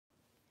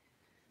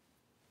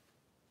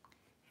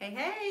Hey,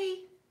 hey.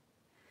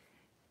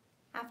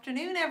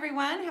 Afternoon,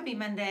 everyone. Happy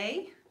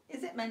Monday.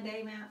 Is it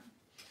Monday, Matt?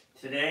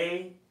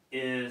 Today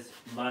is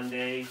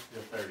Monday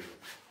the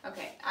 30th.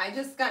 Okay, I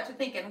just got to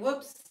thinking,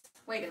 whoops,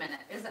 wait a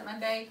minute. Is it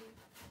Monday?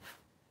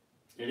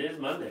 It is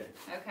Monday.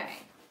 Okay.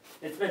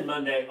 It's been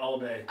Monday all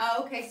day.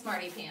 Oh, okay,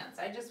 smarty pants.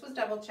 I just was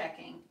double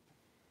checking.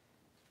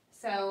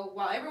 So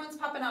while everyone's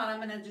popping on,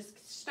 I'm going to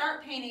just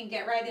start painting and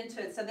get right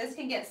into it so this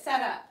can get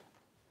set up.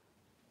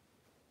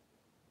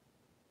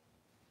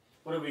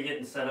 What are we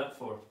getting set up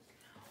for?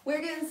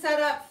 We're getting set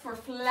up for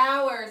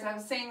flowers. I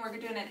was saying we're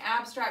doing an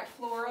abstract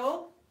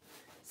floral.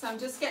 So I'm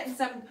just getting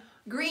some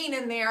green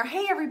in there.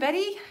 Hey,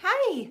 everybody.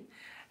 Hi.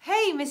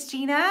 Hey, Miss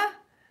Gina.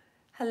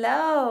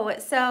 Hello.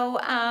 So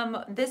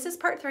this is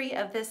part 3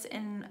 of this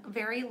in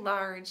very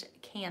large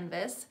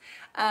canvas.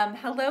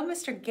 Hello,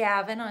 Mr.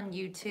 Gavin on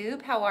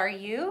YouTube. How are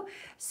you?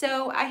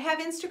 So I have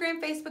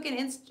Instagram, Facebook,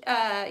 and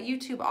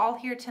YouTube all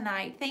here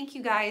tonight. Thank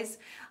you, guys.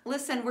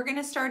 Listen, we're going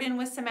to start in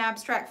with some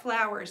abstract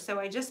flowers.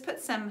 So I just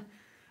put some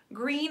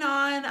green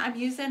on. I'm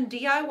using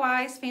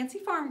DIY's Fancy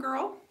Farm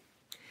Girl.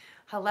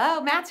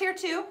 Hello. Matt's here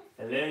too.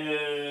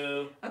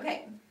 Hello.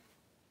 Okay.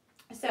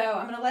 So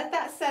I'm going to let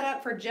that set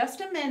up for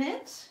just a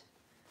minute.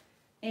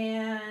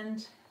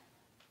 And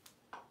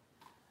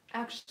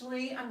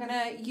actually, I'm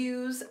gonna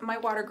use my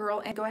water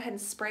girl and go ahead and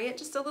spray it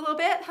just a little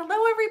bit.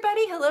 Hello,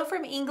 everybody. Hello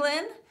from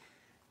England.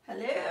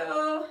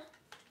 Hello.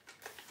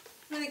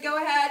 I'm gonna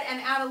go ahead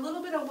and add a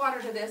little bit of water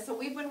to this. So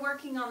we've been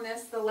working on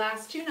this the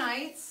last 2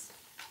 nights.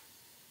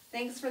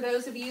 Thanks for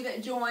those of you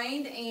that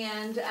joined.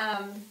 And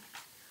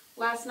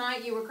last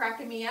night you were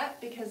cracking me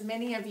up because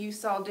many of you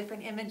saw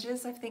different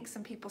images. I think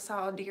some people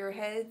saw deer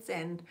heads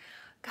and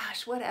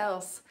gosh, what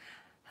else?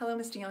 Hello,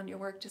 Miss Dionne, your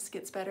work just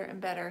gets better and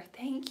better.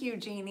 Thank you,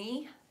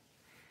 Jeannie.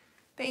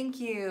 Thank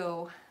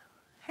you.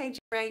 Hey,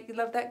 Ray, you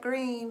love that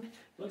green.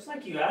 Looks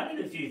like you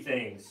added a few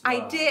things.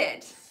 I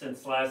did.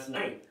 Since last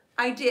night.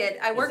 I did.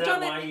 I worked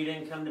on it. Is that why you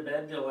didn't come to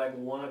bed till like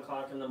 1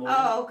 o'clock in the morning?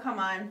 Oh, come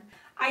on.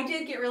 I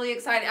did get really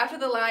excited. After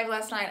the live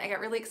last night, I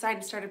got really excited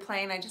and started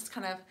playing. I just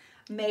kind of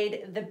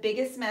made the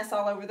biggest mess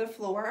all over the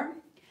floor.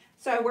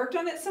 So I worked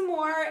on it some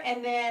more,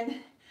 and then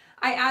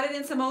I added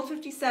in some old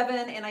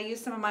 57, and I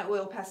used some of my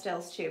oil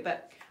pastels too.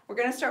 But we're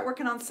going to start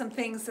working on some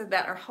things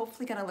that are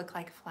hopefully going to look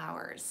like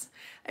flowers.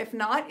 If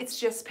not, it's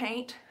just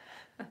paint.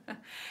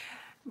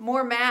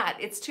 More Matt.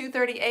 It's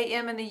 2:30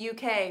 a.m. in the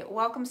UK.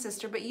 Welcome,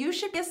 sister, but you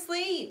should be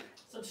asleep.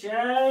 What's up,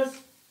 Chaz?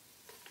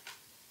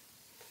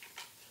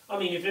 I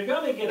mean, if you're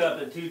going to get up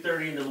at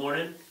 2:30 in the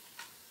morning,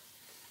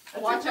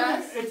 Watch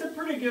us. It's a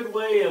pretty good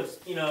way of,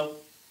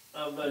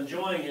 of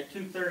enjoying it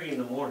 2:30 in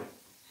the morning.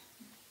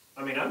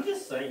 I mean, I'm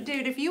just saying.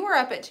 Dude, if you were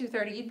up at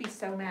 2:30, you'd be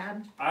so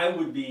mad. I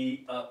would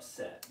be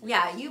upset.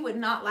 Yeah, you would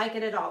not like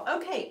it at all.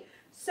 Okay,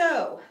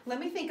 so let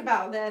me think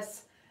about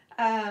this.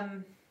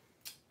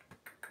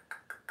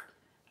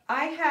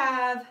 I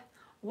have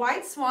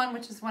White Swan,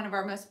 which is one of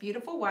our most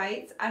beautiful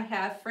whites. I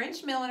have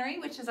French Millinery,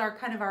 which is our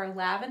kind of our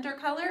lavender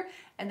color.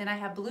 And then I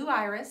have Blue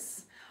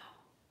Iris,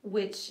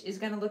 which is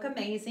going to look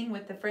amazing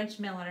with the French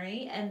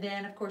Millinery. And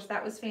then, of course,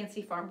 that was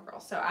Fancy Farm Girl.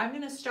 So I'm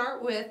going to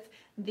start with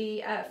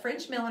the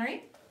French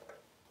Millinery.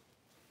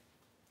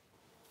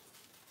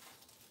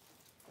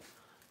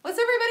 What's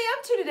everybody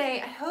up to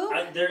today? I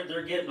hope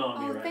they're getting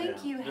on me right now.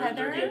 Thank you, Heather.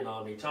 They're getting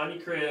on me. Tanya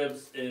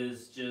Cribbs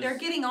is just. They're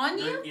getting on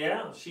you?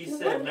 Yeah, she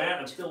said, Matt,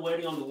 I'm still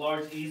waiting on the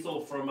large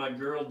easel from my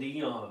girl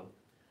Dionne.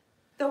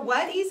 The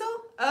what easel?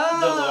 Oh.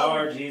 The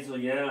large easel,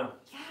 yeah.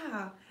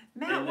 Yeah.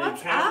 Matt, and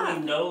what's then Kathleen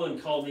up? Nolan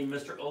called me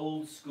Mr.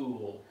 Old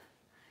School.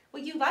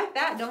 Well, you like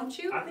that, don't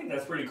you? I think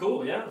that's pretty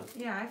cool, yeah.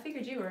 Yeah, I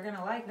figured you were going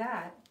to like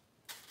that.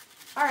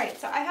 All right,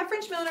 so I have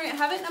French Millinery. I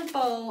have it in a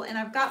bowl, and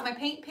I've got my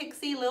Paint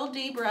Pixie Lil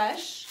D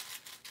brush.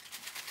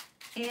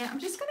 And I'm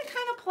just going to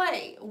kind of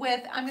play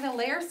with, I'm going to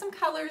layer some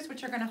colors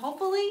which are going to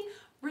hopefully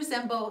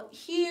resemble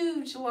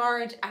huge,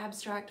 large,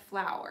 abstract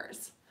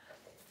flowers.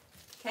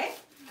 Okay?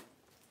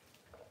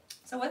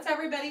 So what's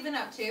everybody been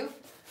up to?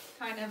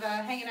 Kind of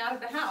hanging out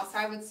at the house,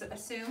 I would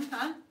assume,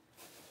 huh?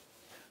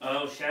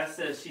 Oh, Shaz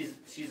says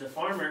she's a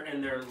farmer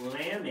and they're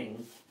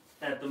lambing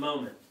at the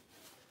moment.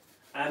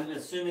 I'm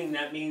assuming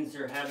that means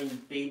they're having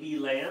baby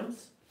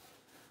lambs?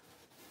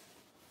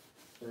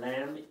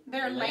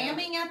 They're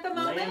lambing at the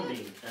moment?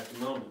 Lambing at the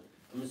moment.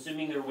 I'm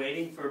assuming they're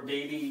waiting for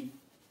baby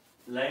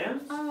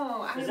lambs?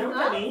 Oh, I Is that what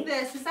love that means?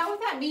 this. Is that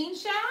what that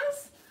means,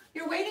 Shaz?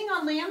 You're waiting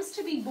on lambs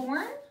to be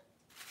born?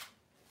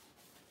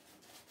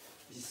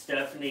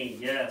 Stephanie,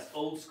 yes.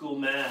 Old school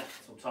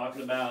math. That's what I'm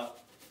talking about.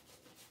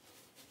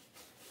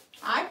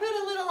 I put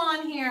a little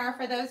on here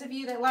for those of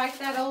you that like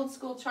that old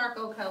school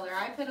charcoal color.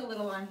 I put a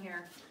little on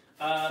here.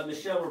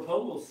 Michelle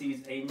Rapogel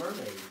sees a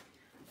mermaid.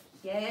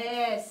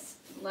 Yes.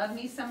 Love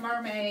me some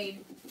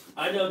mermaid.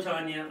 I know,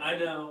 Tanya. I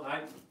know.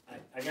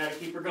 I got to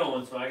keep her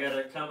going, so I got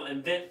to come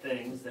invent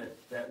things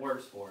that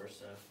works for her.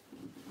 So.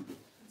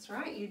 That's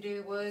right, you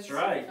do, Woods.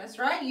 That's right. That's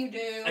right, you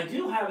do. I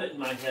do have it in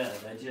my head.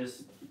 I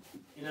just,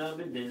 I've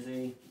been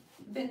busy.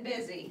 been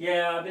busy.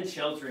 Yeah, I've been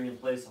sheltering in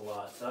place a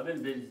lot, so I've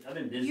been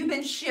busy. You've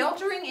been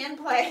sheltering in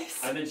place.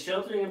 I've been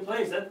sheltering in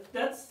place.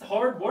 That's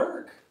hard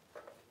work.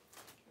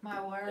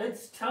 My word.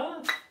 It's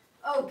tough.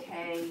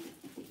 Okay.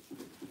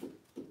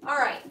 All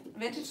right,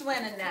 vintage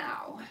linen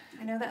now.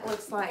 I know that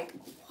looks like,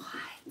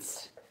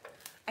 what?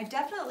 I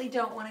definitely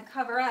don't want to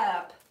cover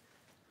up.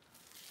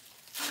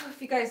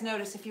 If you guys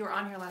noticed, if you were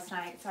on here last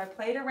night, so I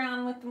played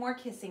around with the More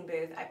Kissing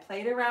booth. I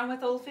played around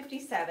with Old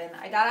 57.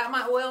 I got out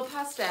my oil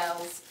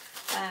pastels.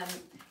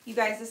 You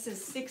guys, this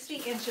is 60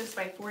 inches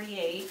by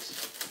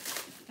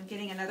 48. I'm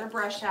getting another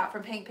brush out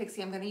from Paint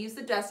Pixie. I'm going to use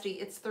the Dusty.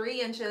 It's 3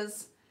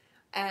 inches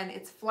and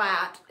it's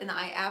flat, and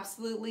I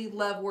absolutely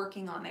love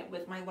working on it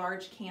with my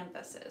large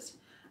canvases.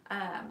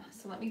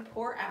 So let me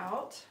pour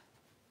out.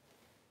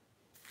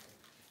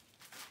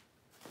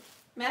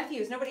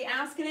 Matthew, is nobody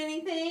asking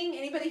anything?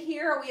 Anybody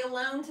here? Are we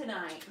alone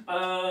tonight?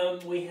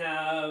 We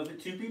have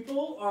 2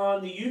 people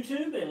on the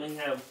YouTube, and we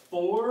have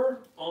 4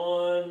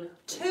 on...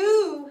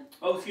 2?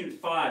 Oh, excuse me,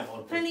 5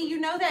 on Facebook. Honey, you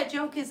know that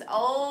joke is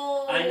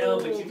old. I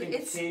know, but you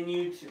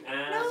continue to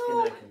ask,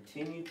 No. and I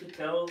continue to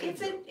tell the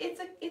joke.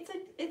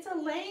 It's a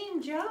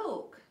lame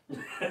joke.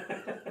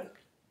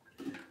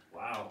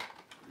 Wow.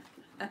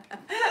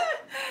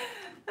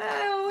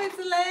 Oh, it's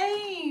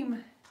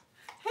lame.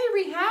 Hey,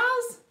 Ree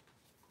House.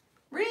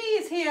 Ree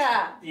is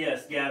here.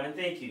 Yes, Gavin,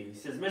 thank you. He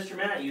says, Mr.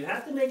 Matt, you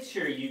have to make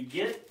sure you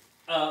get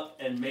up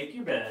and make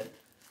your bed,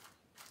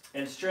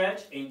 and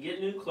stretch and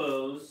get new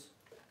clothes,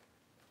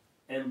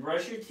 and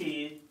brush your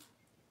teeth,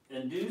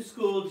 and do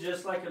school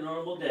just like a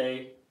normal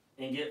day,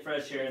 and get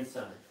fresh air and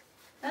sun.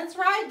 That's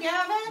right,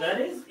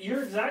 Gavin.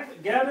 You're exactly,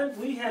 Gavin,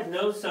 we had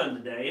no sun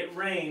today. It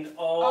rained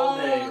all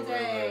day. All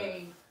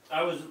day.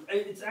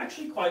 It's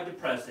actually quite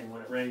depressing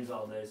when it rains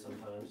all day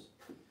sometimes.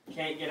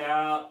 Can't get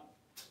out.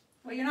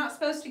 Well, you're not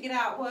supposed to get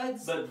out,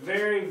 Woods. But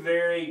very,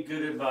 very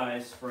good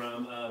advice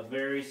from a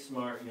very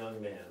smart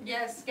young man.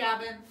 Yes,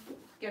 Gavin.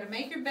 You gotta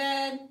make your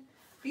bed.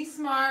 Be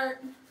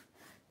smart.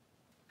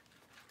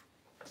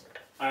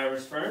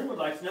 Iris Fern would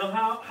like to know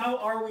how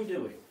are we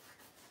doing?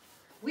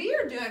 We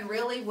are doing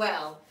really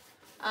well.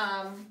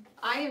 I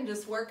am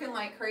just working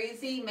like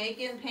crazy,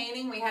 making,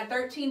 painting. We had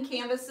 13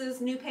 canvases,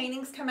 new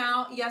paintings come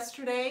out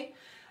yesterday.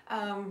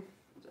 I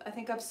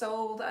think I've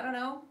sold, I don't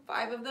know,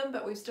 5 of them,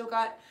 but we've still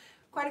got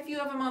quite a few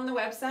of them on the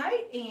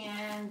website,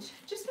 and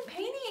just been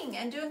painting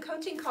and doing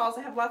coaching calls.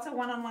 I have lots of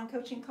one-on-one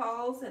coaching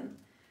calls, and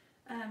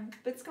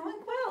but it's going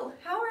well.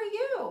 How are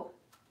you?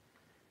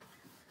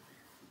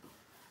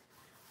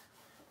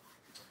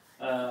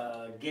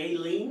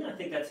 Gayleen, I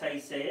think that's how you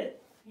say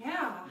it.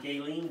 Yeah.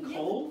 Gayleen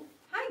Cole.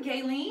 Hi,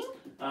 Gayleen.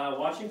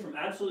 Watching from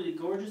absolutely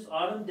gorgeous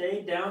autumn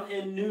day down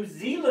in New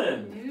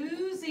Zealand.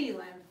 New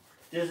Zealand.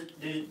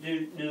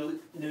 Do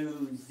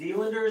New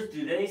Zealanders,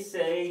 do they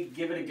say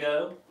give it a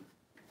go?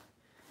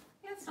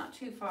 Yeah, it's not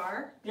too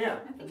far. Yeah,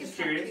 I think I'm it's just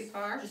not curious. too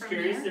far Just from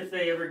curious here. if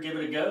they ever give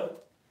it a go.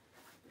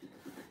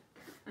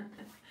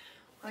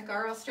 Like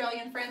our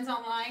Australian friends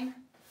online.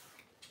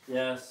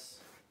 Yes.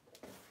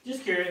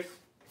 Just curious.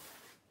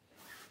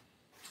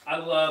 I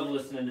love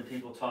listening to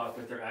people talk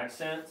with their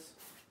accents.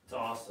 It's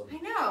awesome. I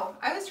know.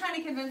 I was trying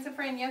to convince a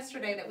friend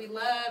yesterday that we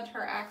loved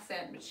her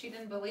accent, but she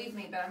didn't believe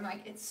me. But I'm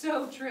like, it's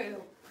so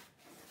true.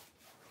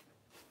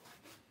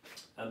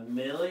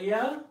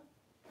 Amelia?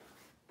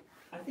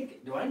 I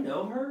think, do I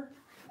know her?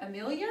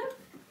 Amelia?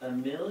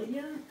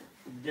 Amelia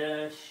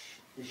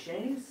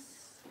Deschamps?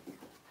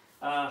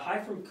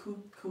 Hi from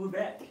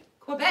Quebec.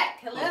 Quebec,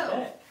 hello.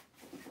 Quebec.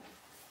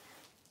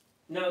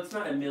 No, it's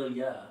not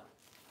Amelia.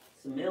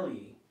 It's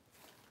Amelie.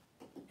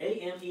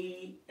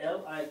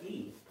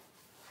 Amelie.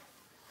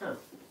 Huh.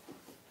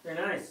 Very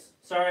nice.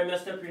 Sorry I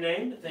messed up your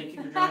name, but thank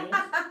you for joining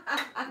us.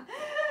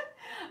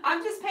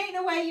 I'm just painting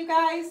away, you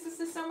guys. This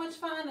is so much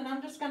fun, and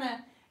I'm just going to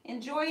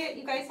enjoy it.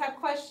 You guys have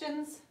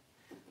questions,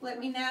 let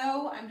me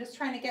know. I'm just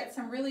trying to get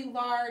some really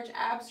large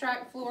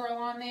abstract floral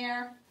on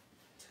there.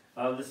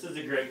 This is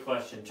a great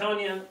question.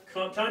 Tanya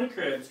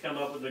Cribbs come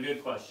up with a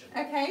good question.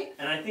 Okay.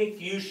 And I think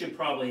you should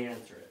probably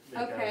answer it.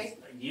 Because Okay.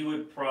 you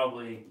would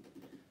probably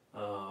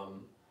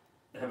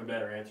have a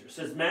better answer. It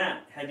says,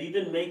 Matt, have you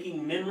been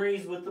making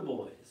memories with the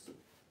boys?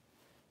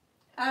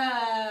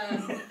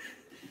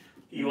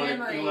 You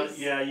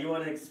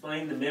want to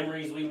explain the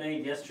memories we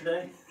made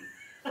yesterday?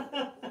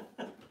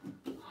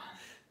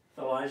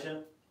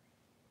 Elijah?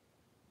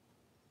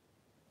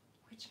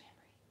 Which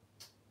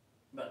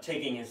memory? About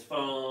taking his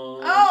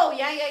phone. Oh,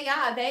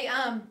 yeah. They,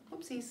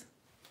 whoopsies.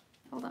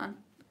 Hold on.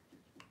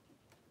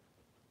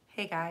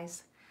 Hey,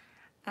 guys.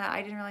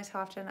 I didn't realize how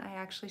often I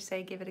actually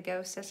say give it a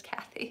go, says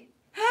Kathy.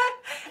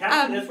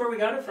 Kathy, that's where we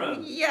got it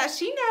from. Yeah,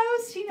 she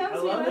knows. She knows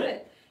I we love love it.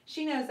 it.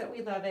 She knows that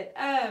we love it.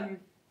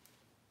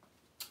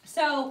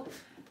 So,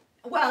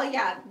 well,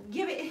 yeah,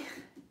 give it.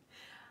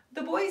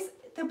 The boys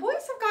have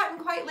gotten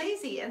quite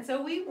lazy, and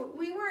so we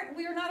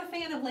were not a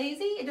fan of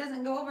lazy. It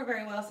doesn't go over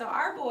very well. So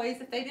our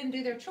boys, if they didn't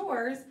do their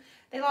chores,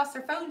 they lost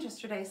their phones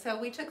yesterday. So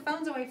we took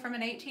phones away from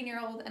an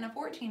 18-year-old and a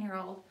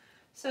 14-year-old.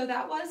 So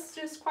that was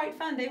just quite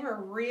fun. They were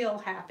real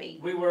happy.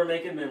 We were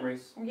making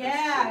memories.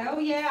 Yeah. Oh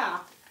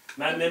yeah.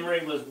 My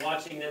memory was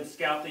watching them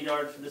scalp the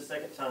yard for the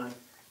second time.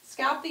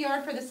 Scalp the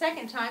yard for the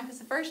second time because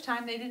the first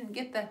time they didn't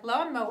get the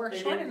lawnmower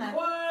short They didn't enough.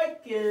 quite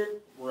get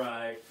it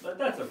right, but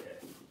that's okay.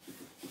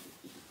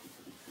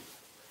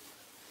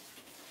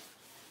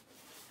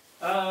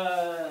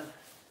 I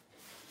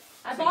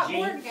bought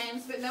board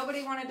games, but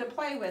nobody wanted to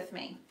play with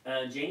me.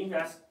 Janie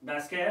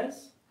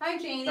Vasquez. Hi,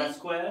 Janie.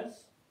 Vasquez.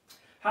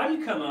 How do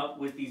you come up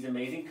with these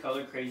amazing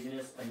color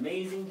craziness,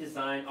 amazing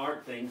design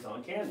art things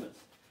on canvas?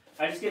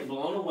 I just get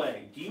blown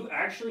away. Do you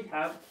actually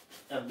have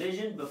a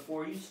vision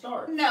before you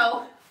start?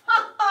 No.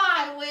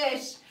 I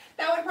wish.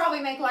 That would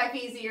probably make life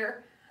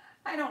easier.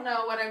 I don't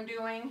know what I'm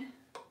doing.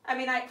 I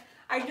mean, I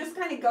just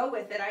kind of go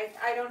with it.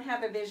 I don't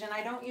have a vision.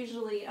 I don't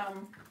usually,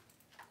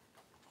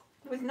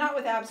 not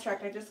with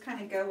abstract, I just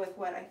kind of go with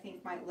what I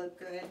think might look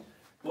good.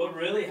 What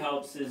really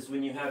helps is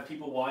when you have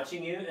people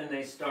watching you and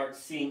they start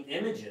seeing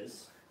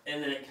images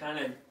and then it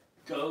kind of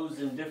goes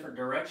in different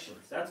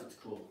directions. That's what's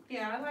cool.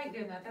 Yeah, I like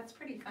doing that. That's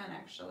pretty fun,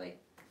 actually.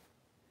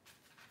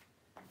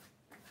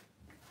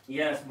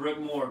 Yes, Brooke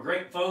Moore.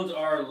 Great phones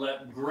are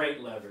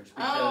great leverage.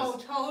 Oh,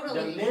 Because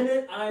totally. the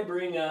minute I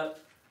bring up,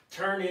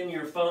 turn in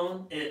your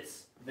phone,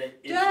 it's Done,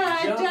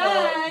 jump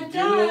done, up, do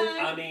done.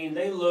 it. I mean,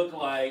 they look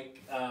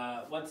like,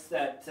 what's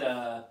that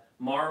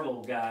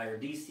Marvel guy or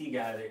DC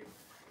guy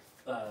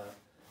that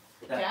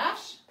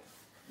Dash?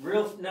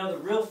 the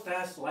real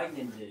fast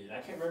lightning dude.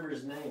 I can't remember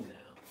his name now.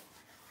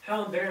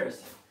 How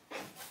embarrassing.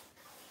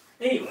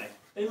 Anyway,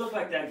 they look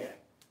like that guy.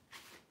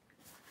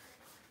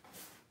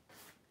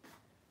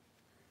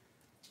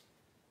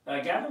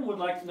 Gavin would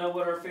like to know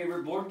what our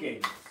favorite board game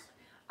is.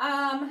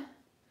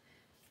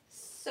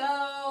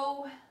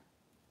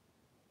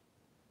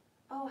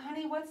 Oh,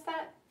 honey, what's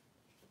that?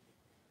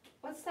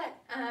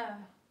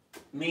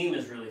 Meme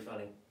is really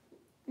funny.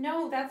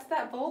 No, that's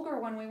that vulgar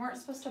one we weren't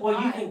supposed to buy.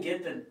 Well, you can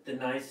get the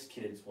nice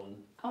kids one.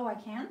 Oh, I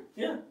can?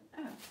 Yeah.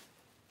 Oh.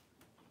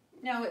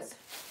 No,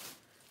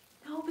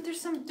 but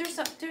there's a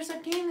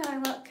game that I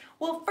love.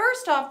 Well,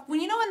 first off,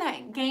 when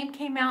that game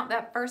came out,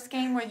 that first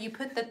game where you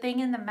put the thing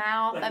in the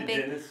mouth, Like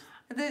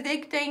the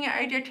big thing,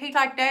 your teeth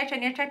like that,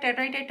 and you check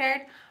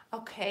that.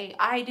 Okay,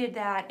 I did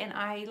that, and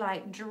I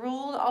like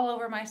drooled all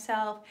over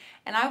myself,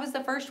 and I was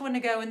the first one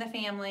to go in the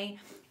family,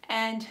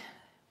 and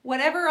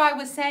whatever I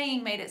was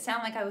saying made it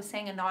sound like I was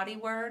saying a naughty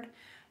word.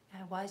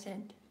 I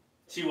wasn't.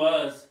 She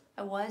was.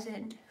 I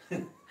wasn't.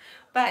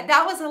 But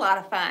that was a lot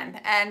of fun,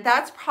 and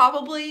that's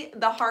probably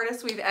the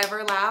hardest we've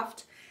ever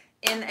laughed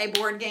in a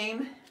board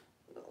game,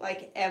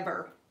 like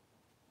ever.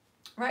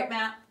 Right,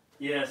 Matt?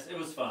 Yes, it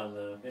was fun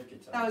though. It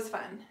good time. That was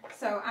fun.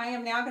 So I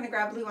am now going to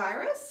grab Blue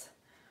Iris.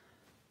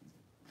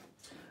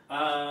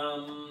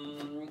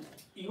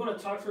 You want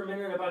to talk for a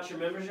minute about your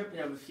membership?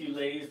 You have a few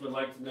ladies would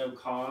like to know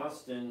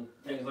cost and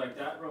things like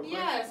that real quick.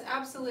 Yes,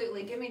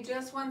 absolutely. Give me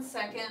just 1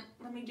 second.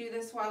 Let me do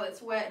this while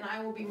it's wet, and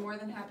I will be more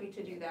than happy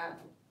to do that.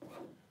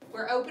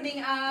 We're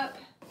opening up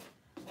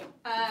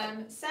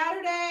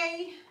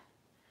Saturday,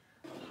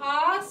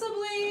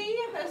 possibly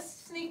a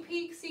sneak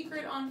peek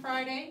secret on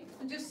Friday.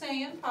 I'm just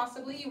saying,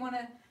 possibly. You want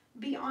to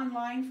be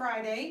online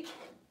Friday.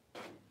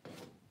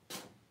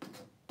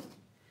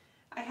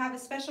 I have a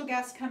special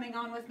guest coming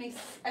on with me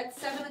at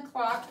 7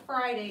 o'clock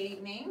Friday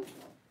evening.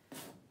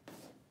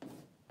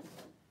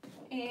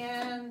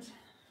 And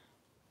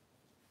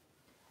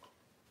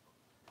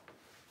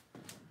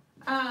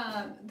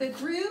the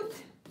group,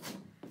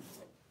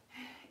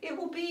 it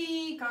will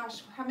be,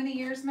 gosh, how many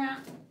years,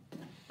 Matt?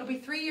 It'll be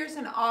 3 years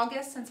in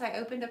August since I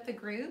opened up the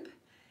group.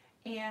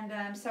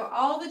 And so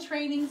all the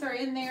trainings are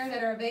in there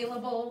that are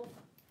available.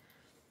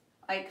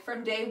 Like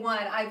from day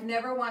one, I've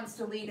never once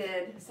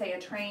deleted, say, a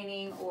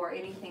training or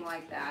anything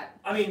like that.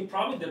 I mean,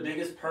 probably the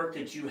biggest perk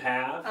that you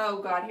have Oh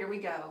God, here we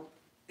go.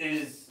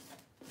 is,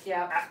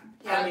 Yeah.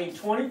 I mean,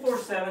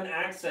 24/7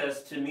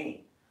 access to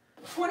me.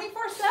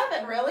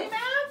 24/7, really,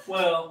 Matt?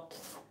 Well,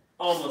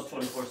 almost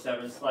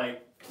 24/7. It's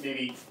like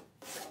maybe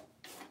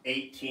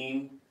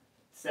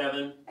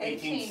 18/7,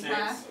 18/6.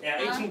 huh? Yeah,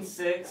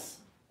 18/6,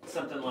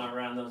 something like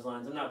around those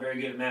lines. I'm not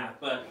very good at math,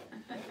 but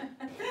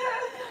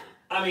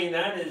I mean,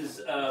 that is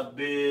a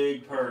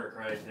big perk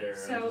right there.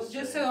 So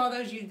just so all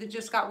those of you that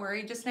just got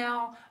worried just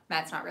now,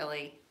 Matt's not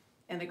really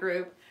in the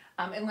group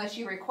unless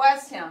you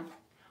request him.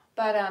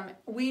 But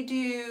we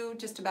do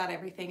just about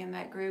everything in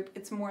that group.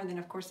 It's more than,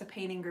 of course, a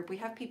painting group. We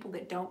have people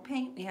that don't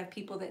paint. We have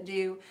people that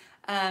do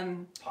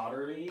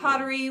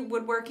pottery,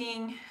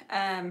 woodworking,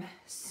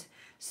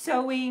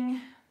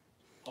 sewing,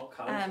 all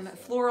kinds of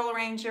stuff. floral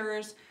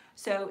arrangers.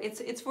 So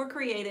it's for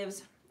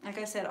creatives. Like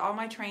I said, all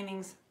my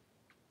trainings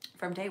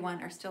from day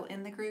one are still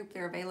in the group.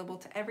 They're available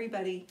to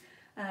everybody.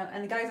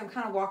 And the guys, I'm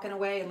kind of walking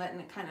away and letting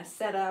it kind of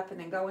set up and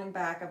then going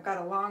back. I've got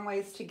a long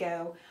ways to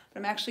go, but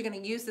I'm actually going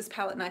to use this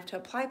palette knife to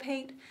apply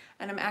paint,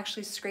 and I'm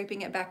actually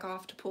scraping it back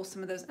off to pull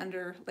some of those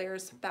under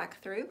layers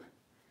back through.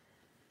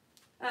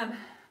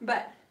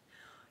 But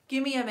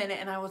give me a minute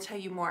and I will tell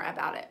you more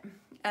about it.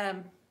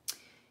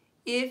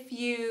 If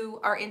you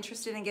are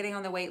interested in getting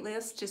on the wait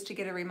list, just to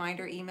get a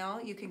reminder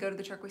email, you can go to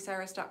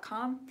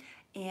theturquoiseiris.com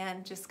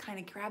and just kind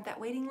of grab that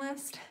waiting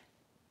list.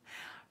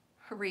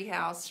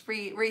 Rehouse.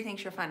 Ree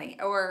thinks you're funny,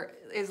 or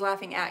is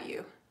laughing at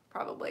you,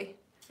 probably.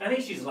 I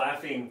think she's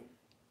laughing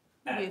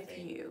at With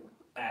me. you.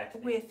 At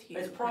me. With you.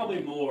 It's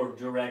probably more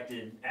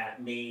directed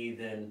at me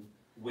than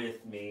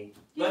with me.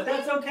 You But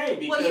that's okay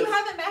because... Well, you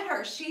haven't met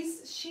her.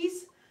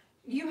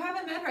 You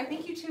haven't met her. I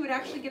think you two would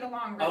actually get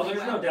along really well. Oh,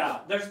 there's no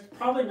doubt. There's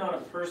probably not a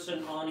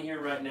person on here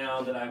right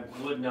now that I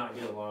would not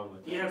get along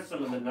with. You have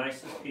some of the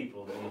nicest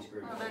people in these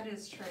groups. Oh, that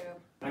is true.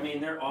 I mean,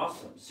 they're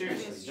awesome.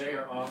 Seriously, they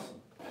are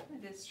awesome.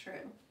 It is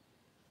true.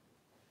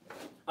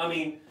 I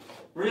mean,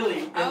 really,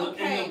 in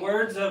the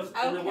words of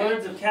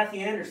Kathy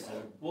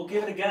Anderson, we'll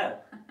give it a go.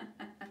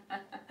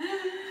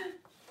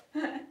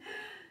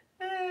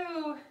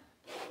 Oh.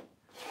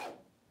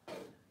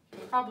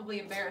 Probably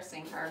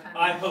embarrassing her, honey.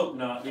 I hope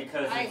not,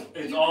 because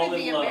it's all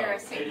in love.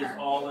 It is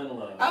all in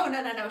love. Oh,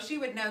 no. She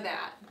would know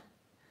that.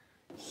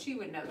 She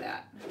would know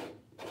that.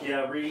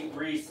 Yeah,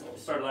 Ree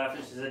started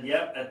laughing. She said,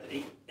 yep, at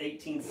the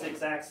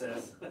 18.6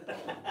 access.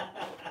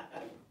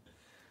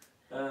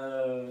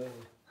 So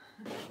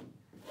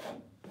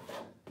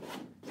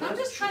I'm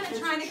just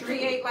trying to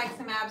create like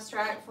some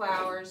abstract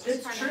flowers.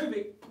 It's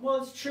true.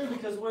 Well, it's true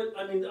because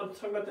I'm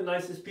talking about the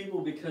nicest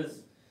people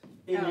because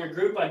in your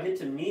group I get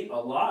to meet a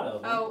lot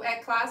of them. Oh,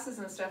 at classes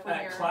and stuff.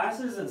 At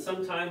classes, and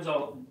sometimes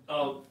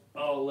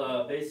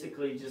I'll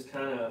basically just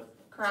kind of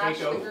crash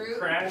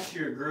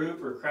your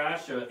group or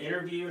crash an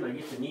interview, and I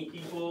get to meet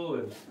people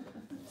and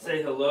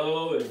say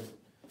hello, and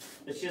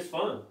it's just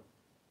fun.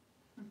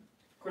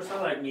 Of course,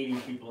 I like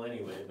meeting people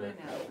anyway. But.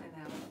 I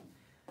know.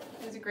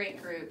 It was a great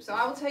group. So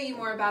I will tell you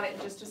more about it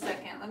in just a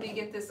second. Let me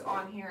get this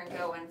on here and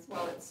going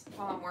while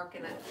I'm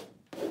working it.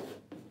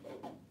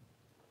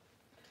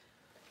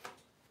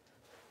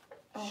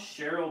 Oh.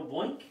 Cheryl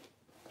Boink.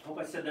 Hope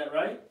I said that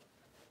right.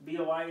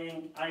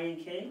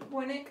 B-O-I-N-K.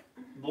 Boynick.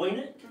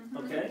 Boynick.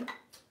 Okay.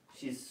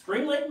 She's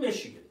Spring Lake,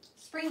 Michigan.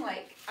 Spring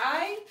Lake.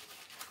 I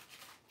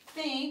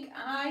think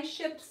I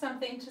shipped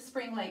something to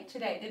Spring Lake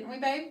today, didn't we,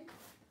 babe?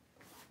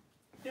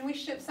 Didn't we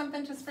ship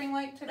something to Spring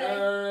Lake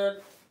today?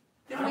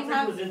 I don't think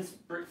it was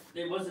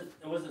in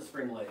it wasn't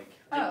Spring Lake.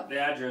 Oh. The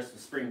address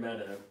was Spring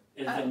Meadow.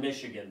 It's in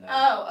Michigan though.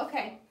 Oh,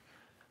 okay.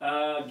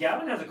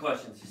 Gavin has a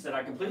question. She said,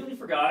 I completely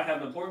forgot. I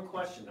have an important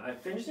question. I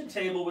finished a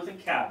table with a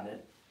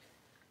cabinet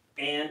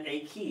and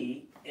a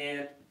key,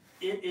 and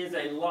it is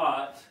a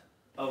lot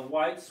of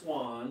white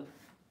swan.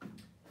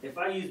 If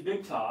I use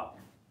Big Top,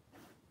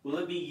 will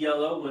it be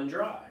yellow when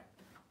dry?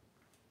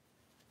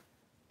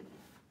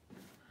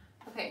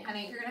 Okay,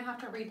 honey, you're gonna have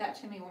to read that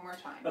to me one more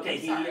time. Okay,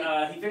 he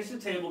finished the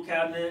table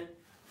cabinet,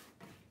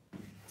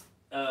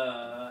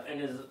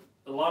 and is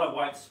a lot of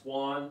white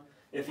swan.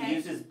 If he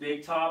uses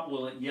Big Top,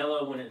 will it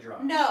yellow when it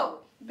dries? No,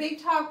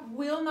 Big Top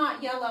will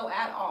not yellow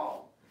at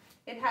all.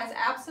 It has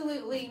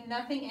absolutely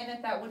nothing in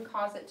it that would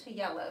cause it to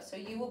yellow, so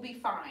you will be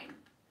fine.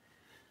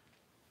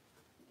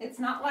 It's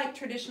not like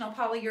traditional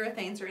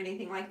polyurethanes or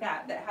anything like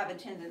that that have a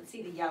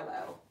tendency to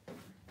yellow.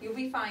 You'll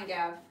be fine,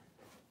 Gav.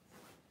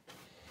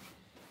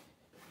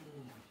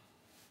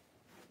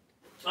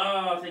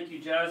 Oh, thank you,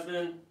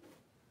 Jasmine.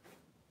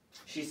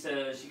 She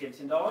says she gets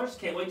 $10.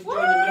 Can't wait to join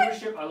the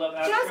membership. I love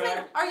abstract.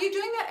 Jasmine, are you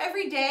doing that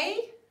every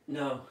day?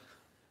 No.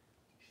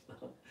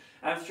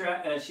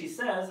 Abstract. She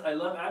says, I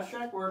love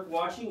abstract work.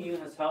 Watching you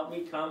has helped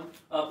me come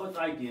up with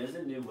ideas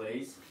and new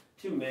ways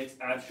to mix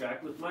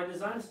abstract with my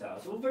design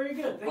styles. Well, very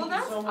good. Thank you so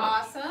much. Well,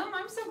 that's awesome.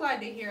 I'm so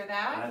glad to hear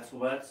that.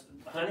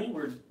 Honey,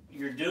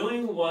 you're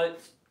doing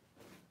what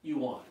you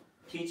want.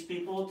 Teach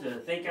people to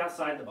think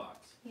outside the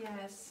box.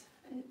 Yes.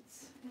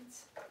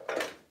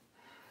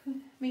 I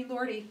mean,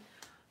 Lordy,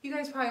 you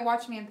guys probably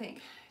watch me and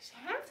think,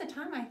 half the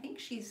time I think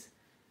she's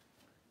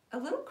a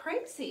little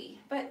crazy.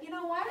 But you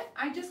know what?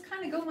 I just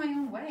kind of go my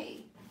own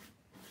way.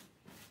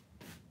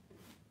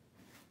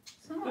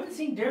 So, I haven't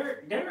seen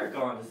Derek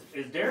on.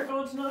 Is Derek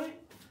on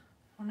tonight?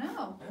 Oh,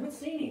 no. I haven't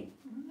seen him.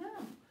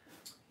 No.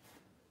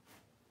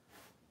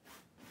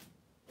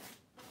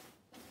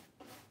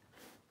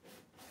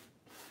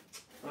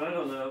 I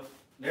don't know.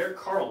 Derek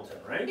Carlton,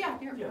 right? Yeah,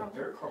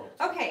 Derek Carlton.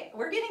 Okay,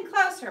 we're getting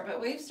closer, but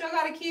we've still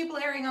got to keep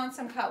layering on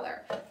some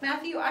color.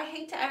 Matthew, I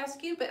hate to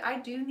ask you, but I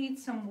do need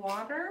some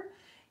water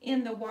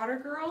in the Water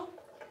Girl.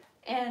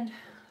 And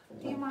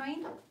do you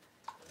mind?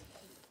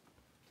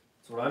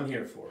 That's what I'm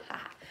here for.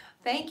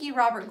 Thank you,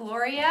 Robert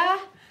Gloria.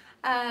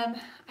 I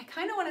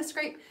kind of want to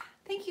scrape.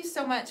 Thank you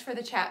so much for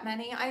the chat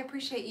money. I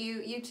appreciate you.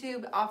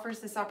 YouTube offers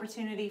this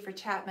opportunity for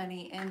chat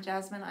money, and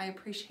Jasmine, I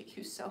appreciate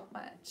you so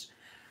much.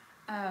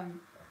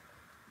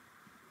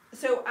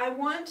 So I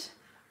want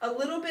a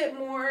little bit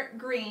more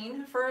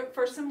green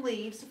for some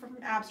leaves, from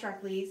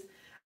abstract leaves.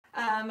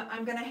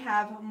 I'm going to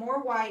have more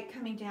white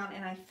coming down,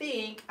 and I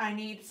think I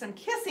need some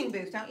kissing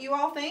booths. Don't you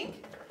all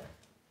think?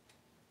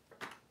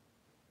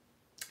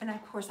 And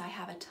of course, I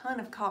have a ton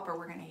of copper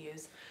we're going to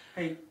use.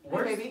 Hey,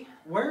 baby.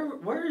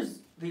 Where's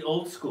the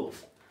old school?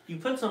 You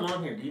put some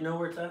on here. Do you know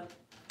where it's at?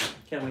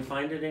 Can we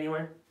find it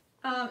anywhere?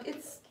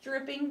 It's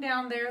dripping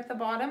down there at the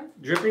bottom.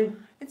 Dripping?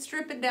 It's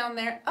dripping down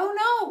there.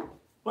 Oh no!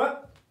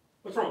 What?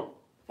 What's wrong?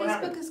 What Facebook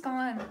happened? is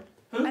gone.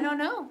 Who? I don't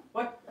know.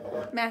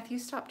 What? Matthew,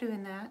 stop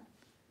doing that.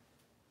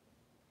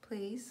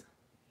 please.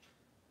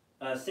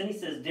 Cindy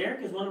says,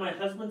 Derek is one of my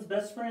husband's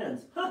best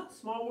friends. Huh,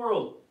 small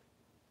world.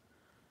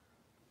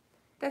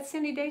 That's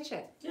Cindy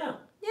Daychik. Yeah.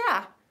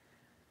 Yeah.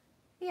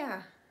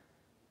 Yeah.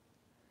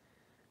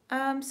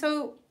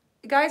 So,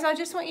 guys, I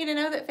just want you to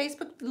know that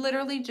Facebook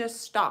literally just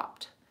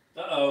stopped.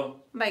 Uh-oh.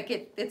 Like,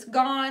 it's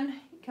gone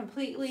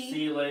completely.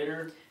 See you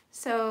later.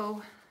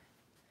 So,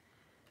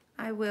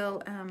 I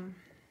will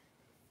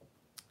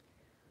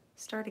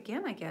start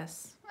again, I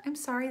guess. I'm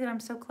sorry that I'm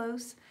so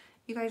close.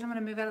 You guys, I'm going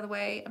to move out of the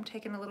way. I'm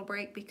taking a little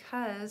break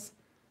because...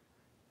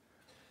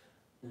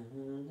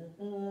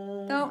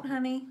 Don't,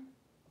 honey.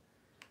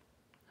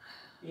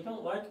 You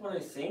don't like when I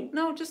sing?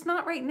 No, just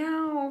not right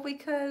now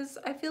because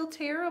I feel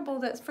terrible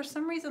that for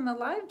some reason the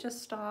live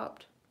just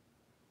stopped.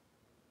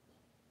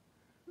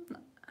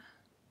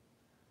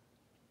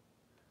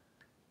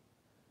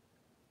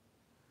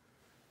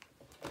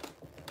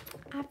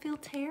 I feel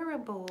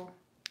terrible.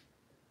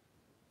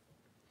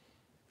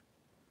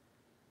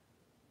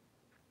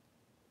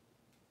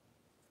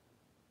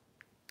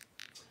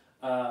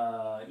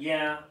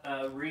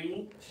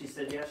 Ree, she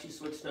said, yeah, she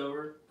switched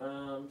over.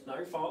 It's not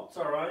your fault. It's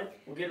all right.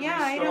 We'll get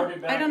Yeah,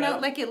 restarted back I don't know.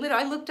 up. Like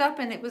I looked up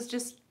and it was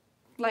just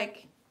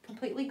like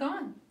completely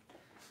gone.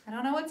 I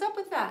don't know what's up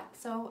with that.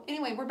 So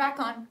anyway, we're back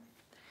on.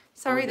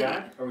 Sorry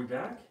that. Are we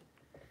back?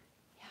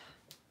 Yeah.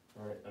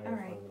 All right. I gotta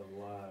find it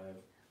live.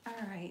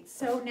 All right.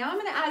 So now I'm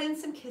going to add in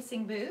some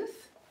kissing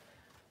booth,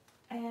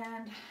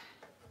 and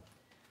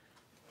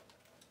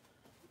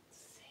let's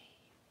see,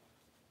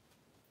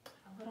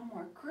 a little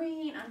more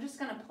green. I'm just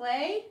going to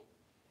play.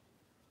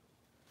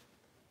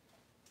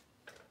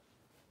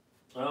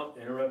 Oh,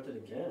 interrupted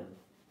again.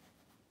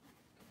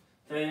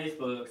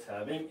 Facebook's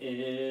having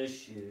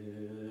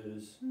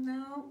issues.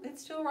 No,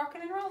 it's still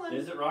rocking and rolling.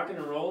 Is it rocking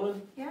and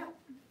rolling? Yeah.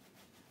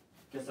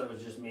 Guess that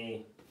was just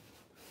me.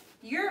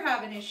 You're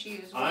having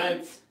issues.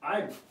 I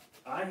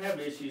have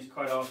issues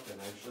quite often,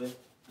 actually.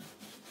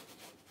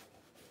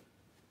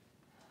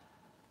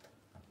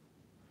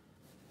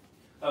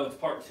 Oh, it's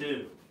part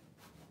 2.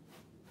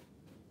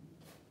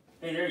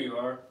 Hey, there you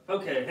are.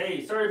 Okay,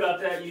 hey, sorry about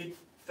that, you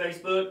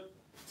Facebook.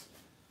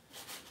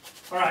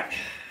 All right.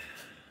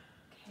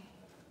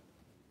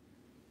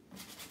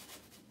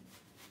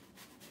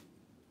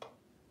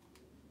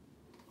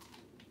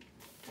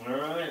 All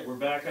right, we're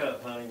back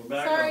up, honey. We're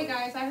back. Sorry,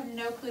 guys. I have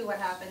no clue what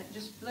happened. It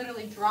just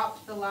literally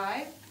dropped the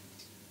live.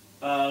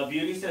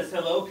 Beauty says,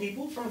 hello,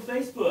 people from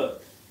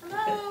Facebook.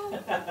 Hello.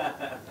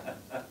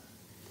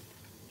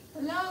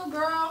 Hello,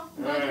 girl.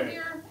 Glad you're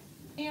here.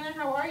 Anna,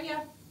 how are you?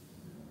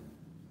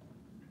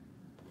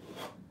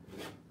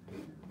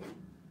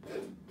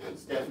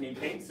 Stephanie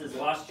Pink says,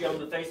 lost you on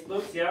the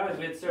Facebooks. Yeah,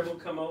 we had several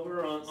come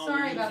over on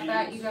Sorry the about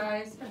that, you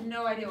guys. I have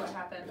no idea what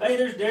happened. Hey,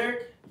 there's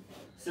Derek.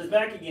 Says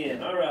back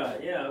again. All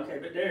right, yeah, okay,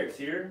 but Derek's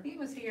here. He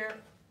was here.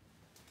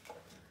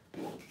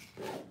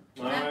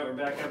 All right, we're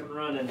back up and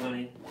running,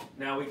 honey.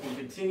 Now we can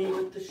continue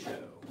with the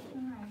show.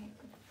 All right.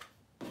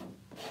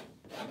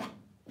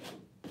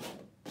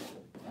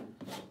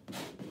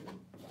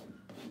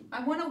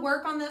 I want to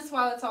work on this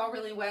while it's all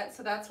really wet,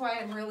 so that's why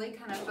I'm really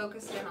kind of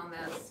focused in on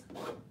this.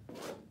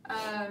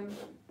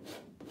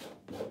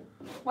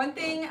 One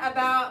thing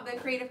about the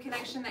creative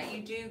connection that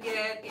you do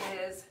get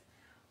is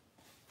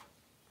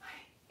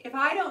if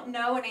I don't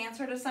know an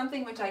answer to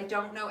something, which I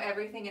don't know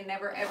everything and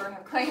never ever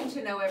have claimed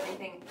to know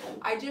everything,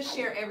 I just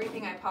share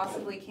everything I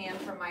possibly can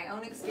from my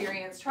own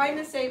experience, trying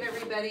to save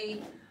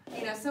everybody,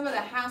 you know, some of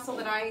the hassle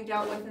that I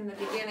dealt with in the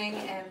beginning,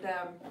 and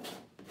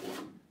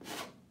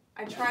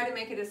I try to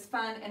make it as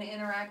fun and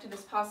interactive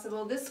as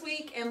possible. This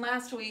week and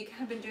last week,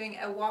 I've been doing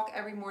a walk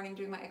every morning,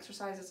 doing my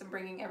exercises and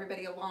bringing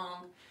everybody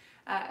along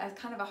as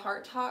kind of a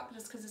heart talk,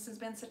 just because this has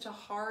been such a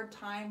hard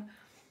time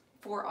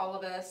for all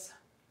of us.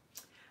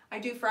 I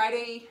do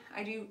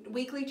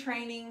weekly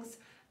trainings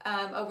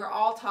over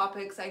all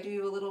topics. I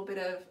do a little bit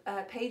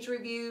of page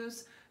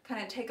reviews,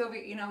 kind of take over,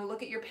 you know,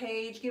 look at your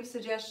page, give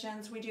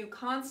suggestions. We do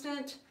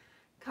constant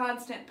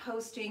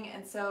posting,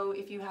 and so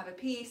if you have a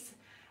piece,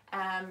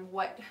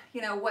 what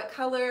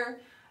color,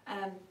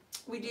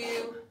 we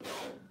do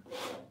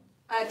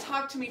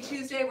Talk to Me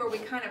Tuesday, where we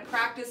kind of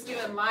practice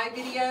doing live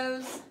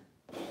videos.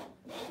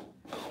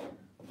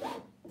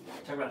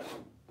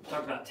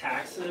 Talk about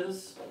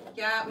taxes.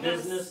 Yeah,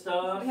 business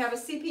stuff. We have a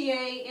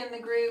CPA in the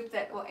group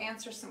that will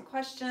answer some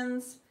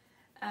questions.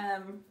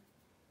 One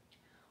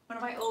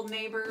of my old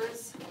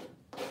neighbors,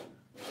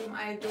 whom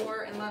I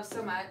adore and love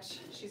so much.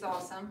 She's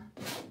awesome.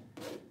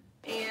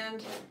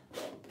 And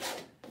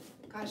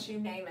gosh, you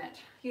name it.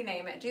 You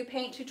name it. Do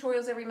paint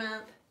tutorials every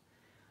month.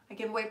 I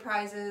give away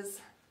prizes.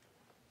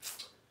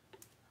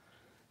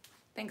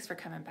 Thanks for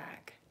coming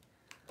back.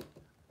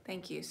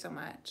 Thank you so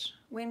much.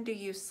 When do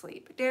you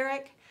sleep?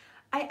 Derek,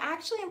 I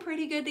actually am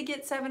pretty good to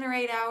get 7 or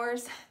 8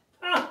 hours,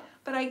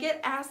 but I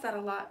get asked that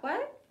a lot.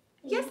 What?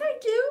 Yes, I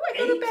do. I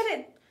go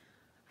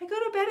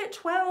to bed at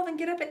 12 and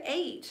get up at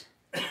 8.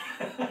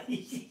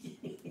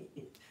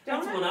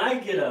 That's when I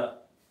get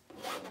up.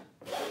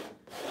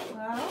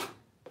 Well,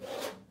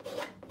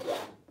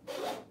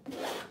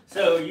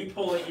 So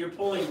you're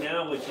pulling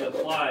now what you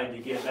applied to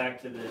get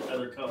back to the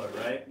other color,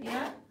 right?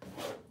 Yeah.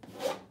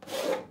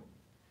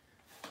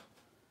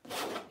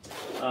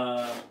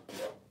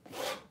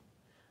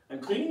 I'm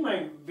cleaning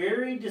my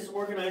very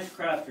disorganized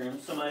craft room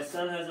so my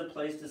son has a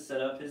place to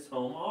set up his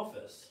home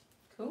office.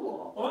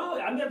 Cool. Well,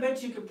 I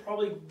bet you could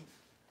probably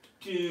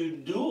do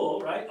dual,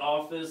 right?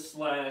 Office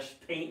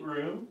 / paint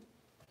room.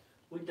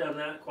 We've done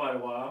that quite a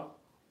while.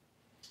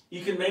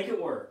 You can make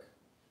it work.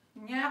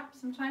 Yeah,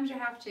 sometimes you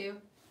have to.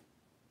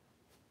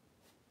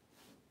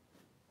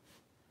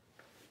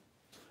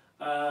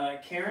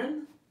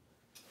 Karen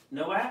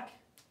Nowak.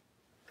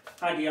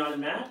 Hi, Dionne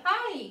and Matt.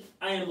 Hi.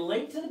 I am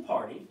late to the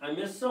party. I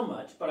missed so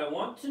much, but I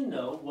want to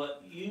know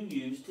what you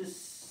use to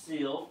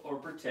seal or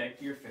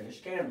protect your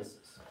finished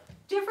canvases.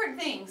 Different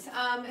things.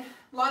 A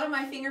lot of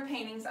my finger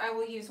paintings I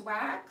will use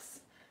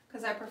wax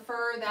because I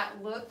prefer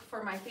that look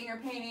for my finger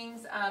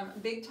paintings.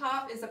 Big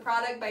Top is a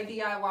product by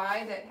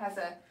DIY that has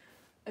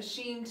a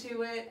sheen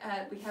to it.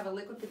 We have a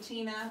liquid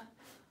patina.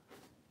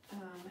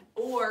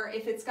 Or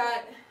if it's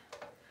got,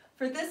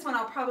 for this one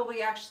I'll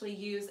probably actually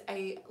use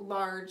a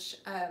large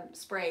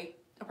spray.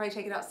 I'll probably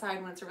take it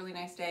outside when it's a really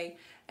nice day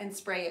and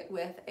spray it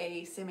with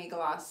a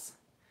semi-gloss.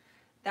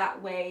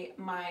 That way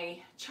my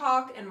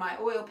chalk and my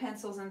oil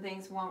pencils and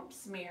things won't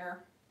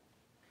smear.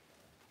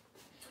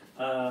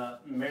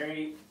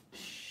 Mary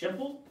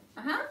Shimple?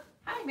 Uh-huh.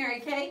 Hi, Mary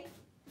Kay.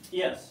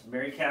 Yes,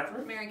 Mary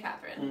Catherine. Mary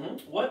Catherine.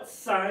 Mm-hmm. What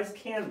size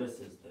canvas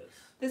is this?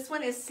 This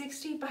one is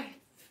 60 by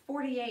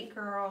 48,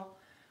 girl.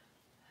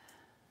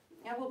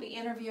 I will be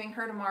interviewing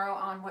her tomorrow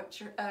on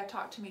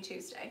Talk to Me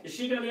Tuesday. Is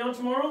she going to be on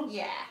tomorrow?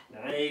 Yeah.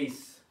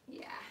 Nice.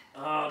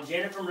 Yeah.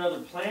 Janet from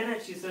another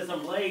planet. She says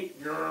I'm late.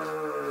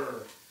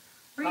 Grrr.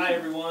 Hi,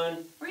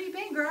 everyone. Where you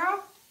been,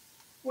 girl?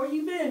 Where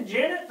you been,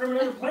 Janet from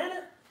another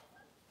planet?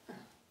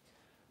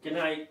 Good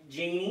night,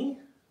 Jeannie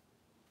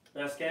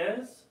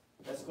Vasquez.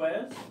 She's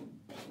got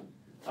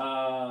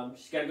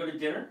to go to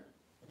dinner.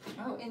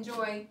 Oh,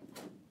 enjoy.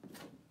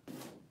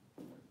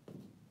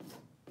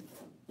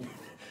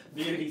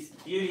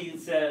 Beauty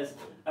says,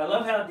 I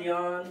love how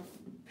Dionne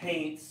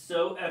paints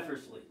so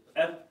effortlessly.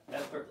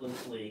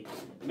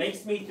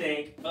 Makes me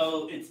think,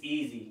 oh, it's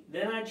easy.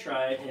 Then I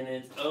try it and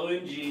it's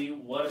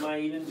OMG, what am I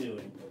even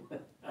doing?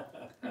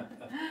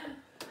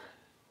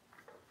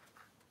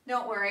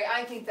 Don't worry,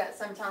 I think that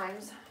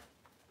sometimes.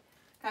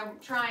 I'm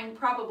trying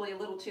probably a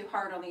little too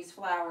hard on these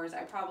flowers.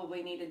 I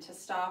probably needed to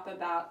stop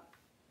about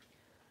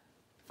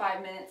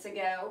 5 minutes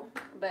ago,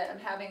 but I'm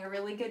having a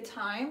really good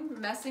time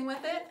messing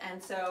with it,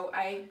 and so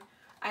I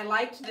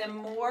liked them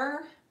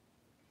more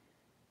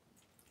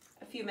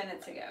a few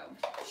minutes ago.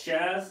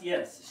 Shaz,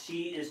 yes,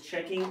 she is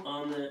checking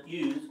on the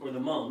ewes, or the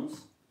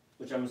mums,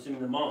 which I'm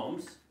assuming the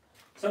moms.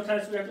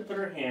 Sometimes we have to put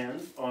our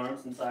hands,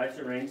 arms inside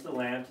to arrange the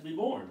lamb to be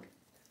born.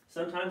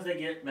 Sometimes they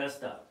get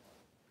messed up.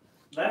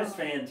 That is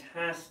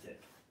fantastic.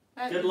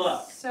 Good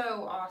luck.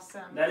 So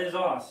awesome. That is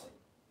awesome.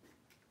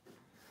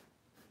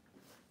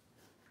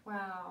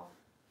 Wow.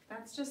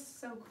 That's just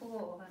so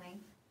cool, honey.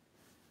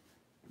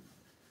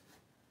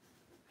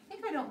 I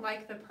think I don't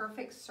like the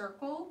perfect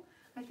circle.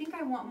 I think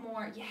I want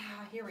more,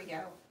 yeah, here we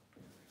go.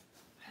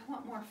 I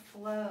want more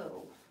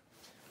flow.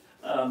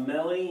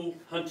 Melly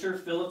Hunter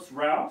Phillips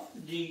Ralph,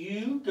 do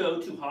you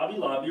go to Hobby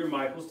Lobby or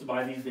Michael's to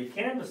buy these big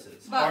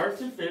canvases? Hard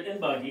to fit and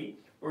buggy,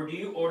 or do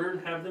you order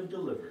and have them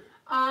delivered?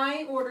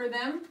 I order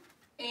them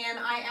and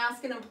I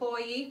ask an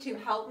employee to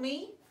help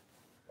me,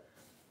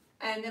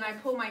 and then I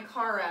pull my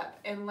car up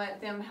and let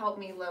them help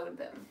me load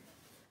them.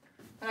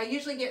 But I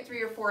usually get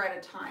 3 or 4 at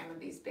a time of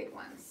these big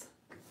ones.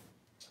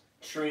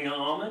 Trina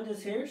Almond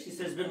is here. She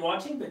says, been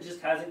watching but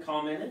just hasn't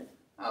commented.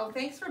 Oh,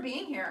 thanks for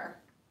being here.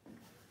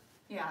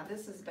 Yeah,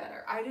 this is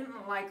better. I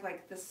didn't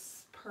like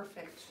this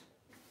perfect.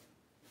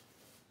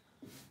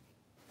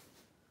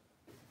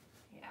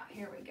 Yeah,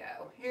 here we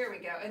go. Here we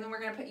go. And then we're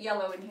going to put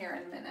yellow in here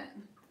in a minute.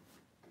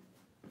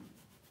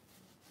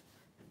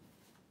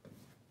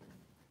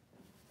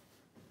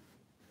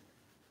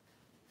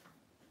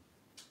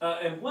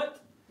 And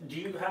what, do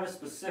you have a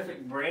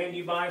specific brand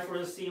you buy for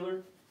the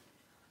sealer?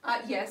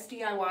 Yes,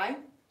 DIY.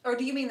 Or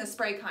do you mean the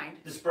spray kind?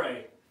 The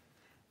spray.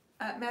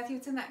 Matthew,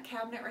 it's in that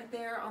cabinet right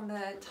there on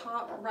the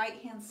top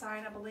right-hand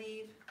side, I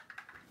believe.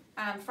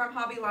 From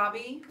Hobby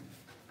Lobby.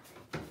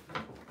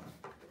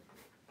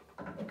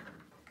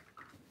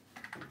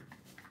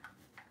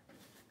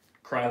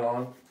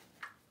 Krylon.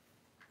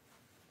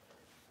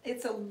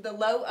 It's the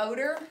low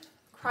odor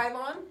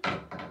Krylon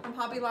from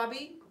Hobby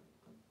Lobby.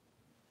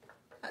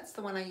 That's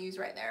the one I use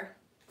right there.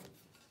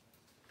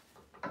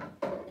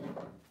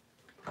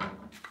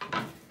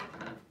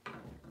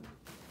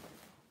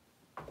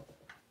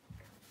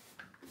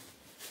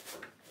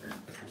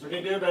 It's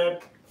looking good,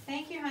 babe.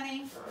 Thank you,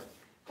 honey.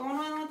 Going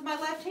on with my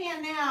left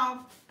hand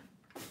now.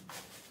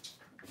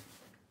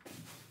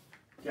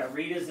 Got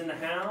Rita's in the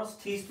house,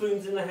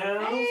 Teaspoon's in the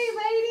house. Hey,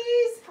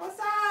 ladies. What's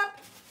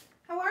up?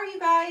 How are you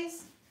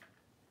guys?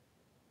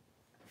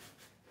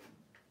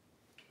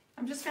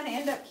 I'm just going to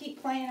end up keep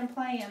playing and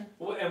playing.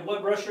 And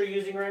what brush are you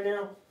using right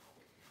now?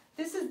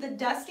 This is the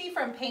Dusty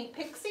from Paint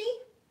Pixie.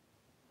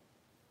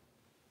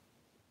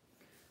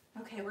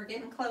 Okay, we're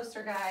getting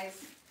closer,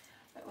 guys.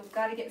 But we've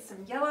got to get some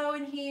yellow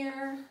in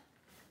here.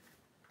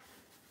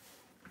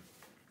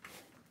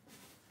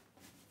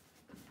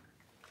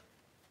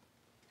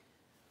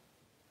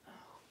 Oh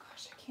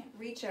gosh, I can't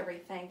reach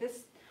everything.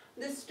 This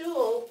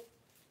stool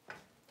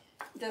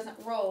doesn't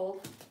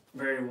roll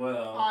very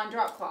well on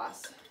drop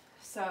cloths.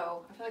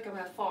 So I feel like I'm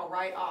gonna fall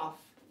right off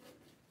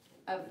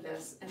of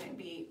this and it'd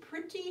be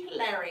pretty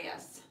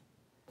hilarious.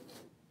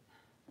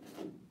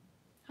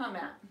 Huh,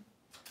 Matt?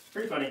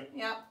 Pretty funny.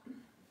 Yep.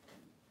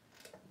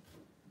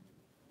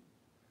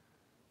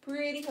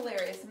 Pretty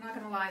hilarious. I'm not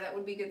gonna lie, that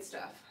would be good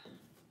stuff.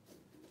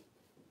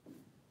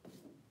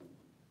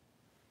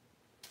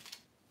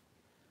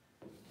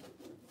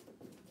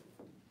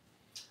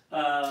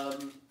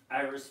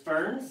 Iris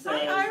Fern says,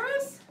 hi,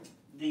 Iris.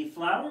 The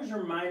flowers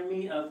remind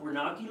me of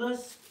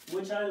ranunculus,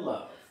 which I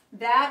love.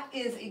 That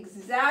is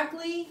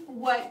exactly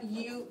what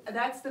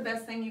that's the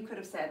best thing you could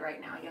have said right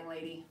now, young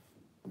lady.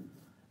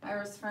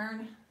 Iris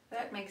Fern,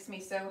 that makes me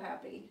so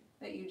happy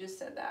that you just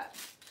said that.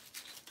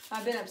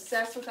 I've been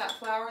obsessed with that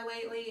flower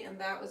lately, and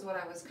that was what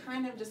I was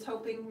kind of just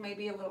hoping,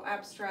 maybe a little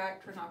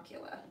abstract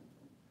ranunculus.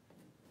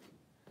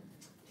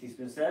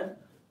 Teaspoon said,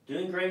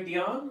 doing great,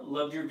 Dionne.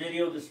 Loved your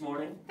video this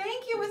morning.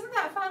 Thank you. Wasn't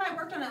that fun? I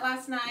worked on it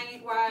last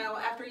night while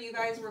after you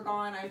guys were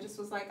gone. I just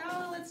was like,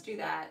 oh, let's do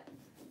that.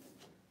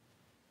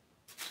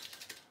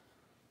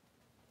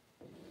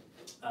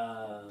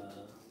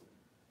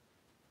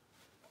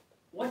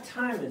 What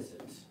time is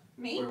it?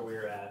 Me? Where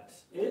we're at?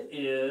 It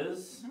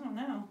is. I don't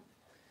know.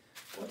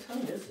 What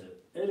time is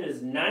it? It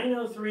is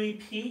 9:03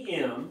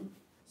 p.m.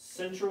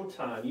 Central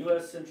Time,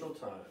 U.S. Central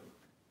Time.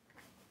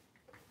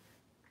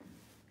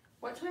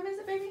 What time is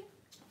it, baby?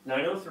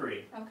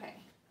 9:03. Okay.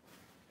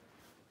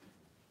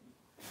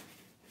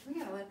 We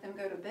gotta let them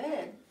go to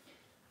bed.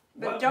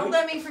 But don't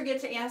let me forget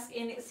to ask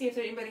and see if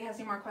anybody has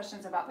any more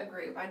questions about the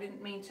group. I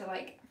didn't mean to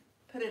like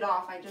put it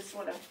off. I just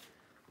want to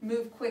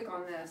move quick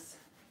on this.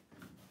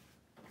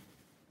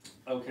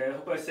 Okay, I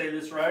hope I say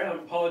this right. I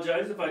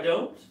apologize if I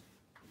don't.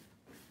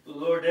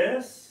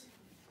 Lourdes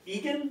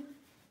Egan.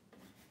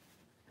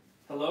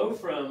 Hello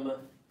from,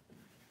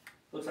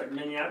 looks like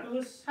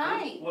Minneapolis.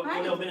 Hi.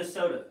 Hi. No,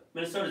 Minnesota.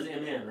 Minnesota's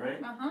MN,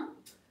 right? Uh-huh.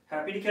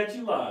 Happy to catch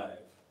you live.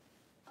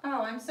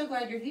 Oh, I'm so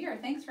glad you're here.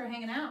 Thanks for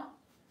hanging out.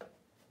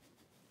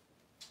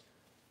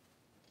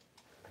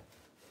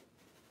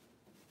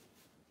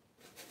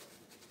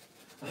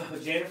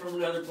 Janet from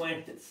Another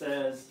Planet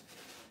says,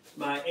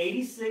 my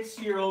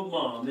 86-year-old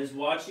mom is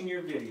watching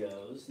your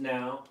videos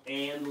now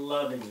and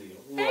loving you.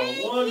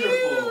 Thank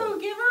wonderful. you.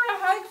 Give her a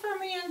hug for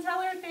me and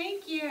tell her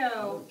thank you.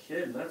 No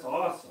kidding. That's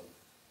awesome.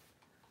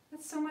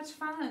 That's so much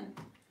fun.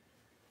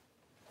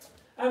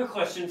 I have a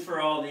question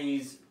for all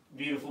these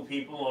beautiful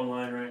people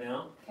online right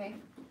now. Okay.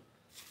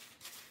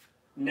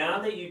 Now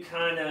that you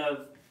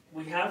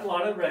we have a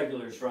lot of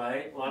regulars,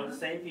 right? A lot of the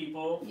same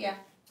people. Yeah.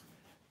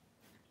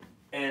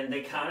 And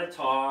they kind of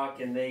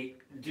talk, and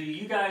do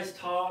you guys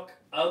talk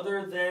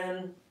other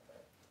than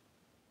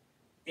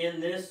in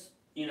this,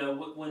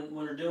 when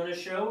we're doing a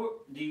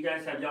show? Do you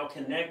guys, have y'all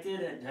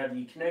connected? Have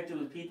you connected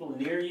with people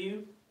near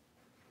you?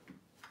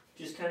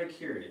 Just kind of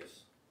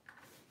curious.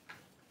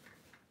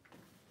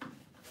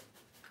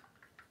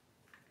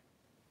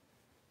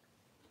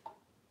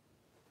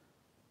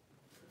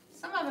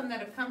 Some of them that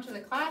have come to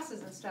the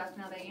classes and stuff,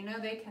 now that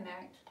they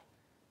connect.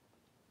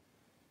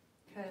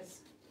 Because,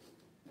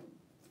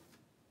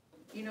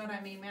 you know what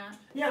I mean, Matt?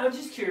 Yeah, I'm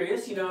just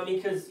curious,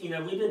 because, we've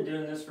been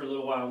doing this for a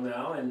little while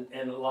now, and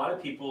a lot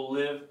of people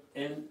live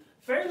in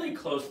fairly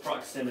close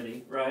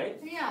proximity, right?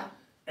 Yeah.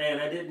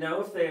 And I didn't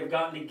know if they have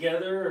gotten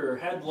together or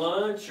had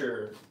lunch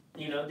or,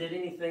 did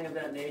anything of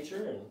that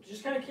nature, and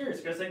just kind of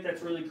curious, because I think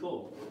that's really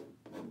cool.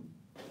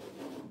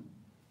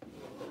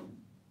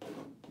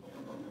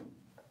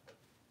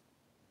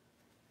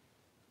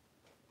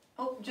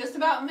 Oh, just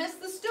about missed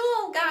the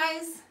stool,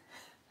 guys.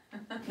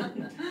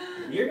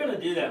 You're going to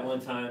do that one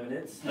time, and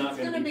it's not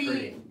going to be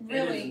pretty.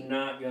 Really, it is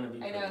not going to be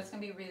pretty. I know, it's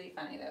going to be really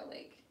funny, though.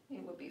 Like,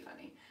 it would be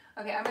funny.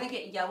 Okay, I'm going to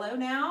get yellow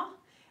now,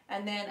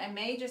 and then I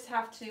may just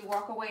have to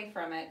walk away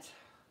from it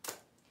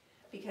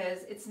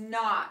because it's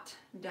not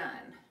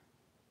done.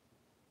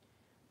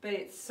 But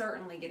it's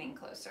certainly getting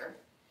closer.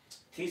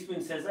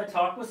 Teaspoon says, I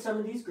talked with some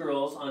of these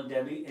girls on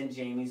Debbie and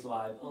Jamie's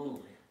live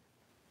only.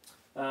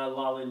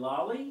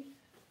 Lolly.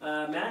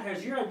 Matt,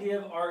 has your idea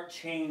of art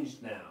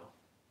changed now?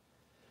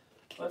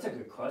 Well, that's a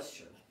good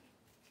question.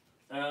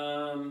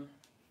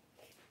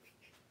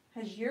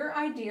 Has your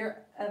idea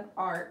of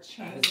art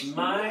changed? Has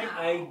my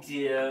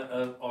idea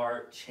of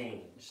art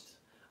changed?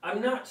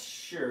 I'm not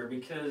sure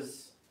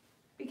because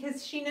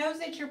she knows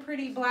that you're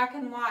pretty black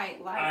and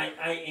white. Like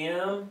I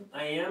am.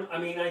 I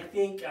mean, I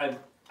think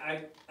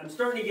I'm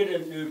starting to get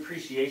a new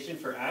appreciation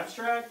for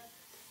abstract.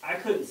 I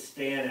couldn't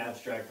stand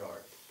abstract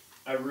art.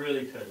 I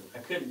really couldn't. I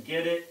couldn't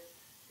get it.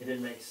 It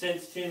didn't make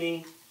sense to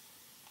me.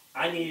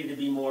 I needed to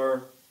be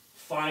more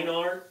fine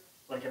art,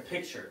 like a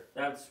picture.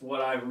 That's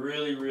what I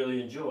really,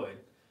 really enjoyed.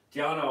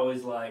 Dionne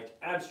always liked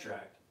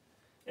abstract.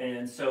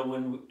 And so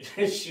when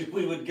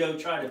we would go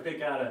try to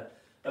pick out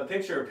a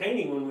picture or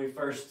painting when we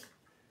first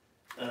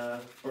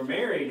were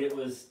married. It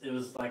was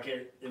like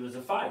it was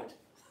a fight.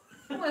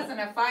 It wasn't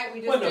a fight. We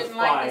It just wasn't a didn't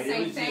like fight. the It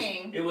same was just,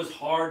 thing. it was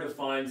hard to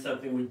find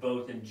something we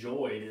both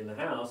enjoyed in the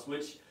house,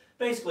 which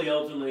basically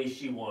ultimately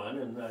she won,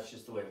 and that's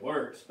just the way it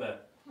works.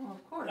 But Well,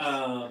 of course.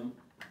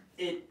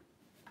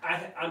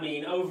 I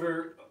mean,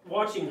 over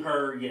watching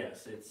her,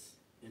 yes, it's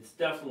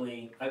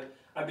definitely.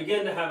 I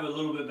began to have a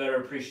little bit better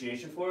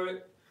appreciation for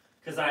it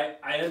because I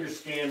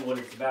understand what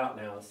it's about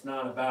now. It's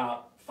not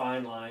about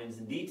fine lines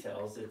and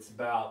details. It's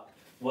about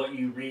what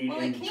you read Well,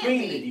 in it can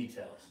between be. the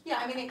details. Yeah,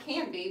 I mean it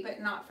can be,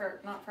 but not for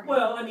me.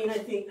 Well, I mean, I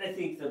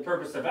think the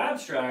purpose of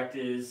abstract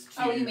is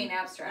to. Oh, you mean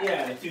abstract?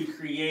 Yeah, to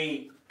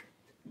create.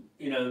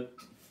 You know,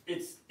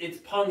 it's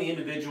upon the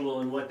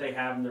individual and what they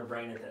have in their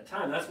brain at that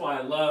time. That's why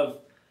I love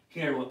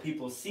hearing what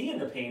people see in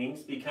the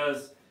paintings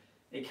because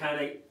it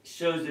kind of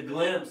shows a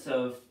glimpse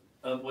of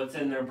what's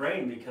in their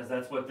brain because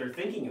that's what they're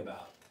thinking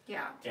about.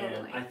 Yeah, totally.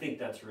 And I think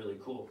that's really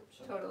cool.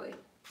 So. Totally.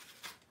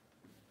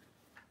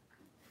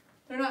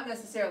 They're not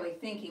necessarily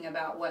thinking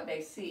about what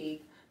they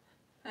see.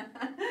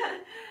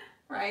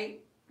 Right?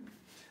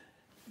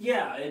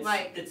 Yeah,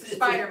 it's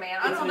Spider-Man.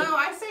 I don't know.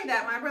 I say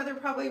that. My brother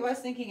probably was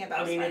thinking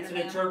about Spider-Man. It's an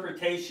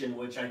interpretation,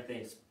 which I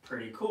think is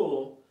pretty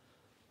cool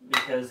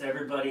because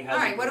everybody has. All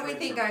right, what do we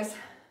think, guys?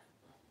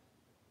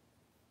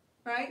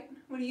 Right?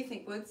 What do you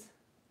think, Woods?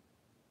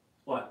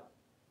 What?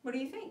 What do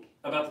you think?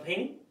 About the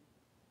painting?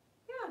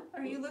 Yeah.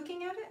 Are you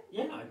looking at it?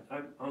 Yeah,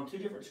 I'm on 2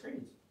 different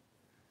screens.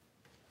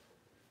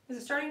 Is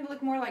it starting to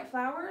look more like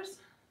flowers?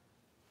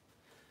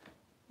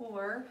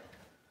 Or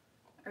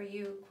are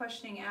you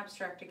questioning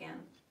abstract again?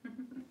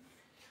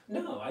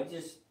 No,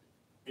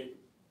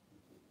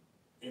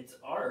 it's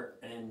art,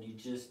 and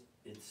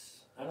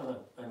I don't know.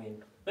 I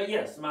mean, but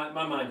yes, my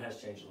mind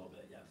has changed a little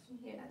bit. Yes.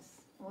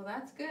 Yes. Well,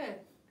 that's good.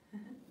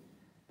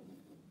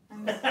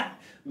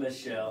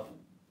 Michelle.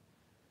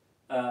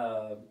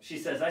 She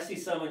says, I see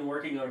someone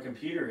working on a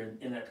computer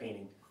in that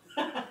painting.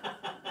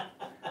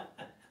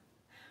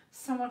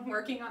 Someone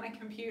working on a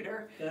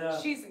computer. Yeah.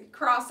 She's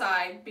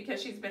cross-eyed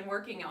because she's been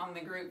working on the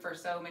group for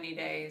so many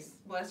days.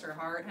 Bless her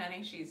heart,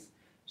 honey.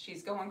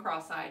 She's going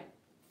cross-eyed.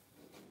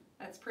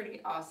 That's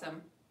pretty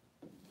awesome.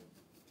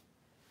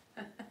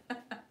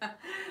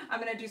 I'm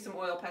going to do some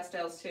oil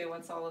pastels too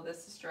once all of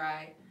this is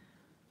dry.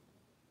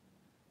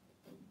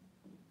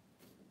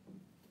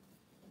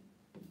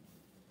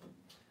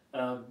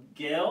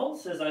 Gail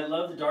says, I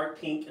love the dark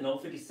pink in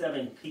Old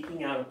 57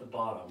 peeking out at the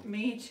bottom.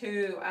 Me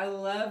too. I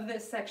love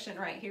this section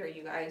right here,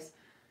 you guys.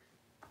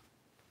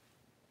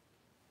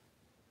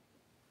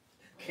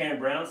 Cam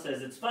Brown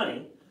says, it's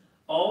funny.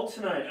 All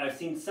tonight I've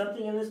seen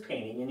something in this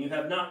painting and you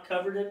have not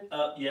covered it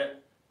up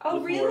yet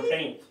with more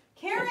paint.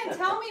 Karen,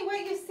 tell me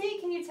what you see.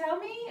 Can you tell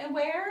me and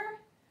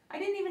where? I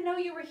didn't even know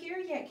you were here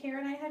yet,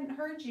 Karen. I hadn't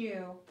heard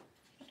you.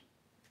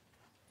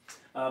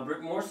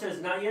 Britt Moore says,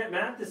 not yet,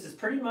 Matt. This is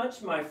pretty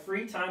much my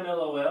free time,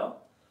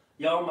 LOL.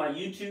 Y'all my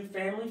YouTube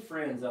family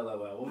friends,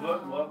 LOL.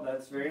 Well,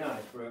 that's very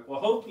nice, Brooke. Well,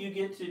 hope you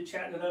get to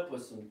chatting it up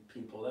with some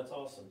people. That's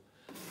awesome.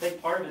 I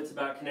think part of it's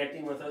about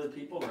connecting with other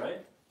people,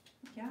 right?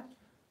 Yeah.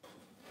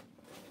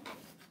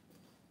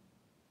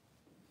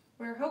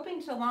 We're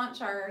hoping to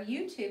launch our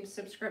YouTube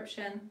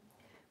subscription.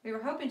 We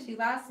were hoping to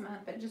last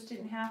month, but it just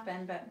didn't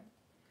happen. But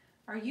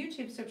our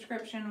YouTube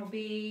subscription will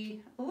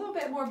be a little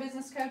bit more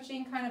business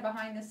coaching, kind of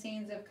behind the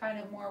scenes of kind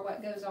of more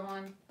what goes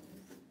on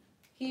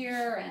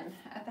here and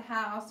at the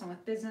house and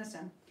with business.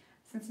 And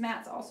since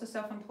Matt's also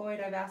self-employed,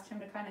 I've asked him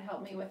to kind of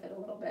help me with it a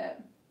little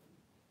bit.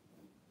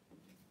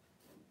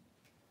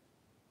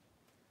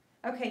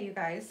 Okay, you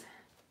guys.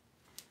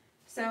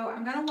 So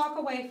I'm going to walk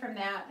away from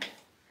that.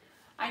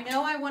 I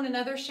know I want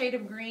another shade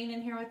of green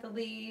in here with the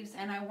leaves,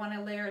 and I want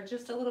to layer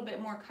just a little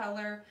bit more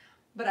color,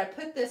 but I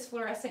put this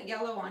fluorescent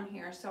yellow on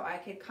here so I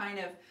could kind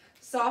of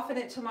soften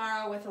it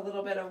tomorrow with a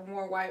little bit of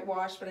more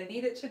whitewash, but I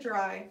need it to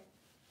dry.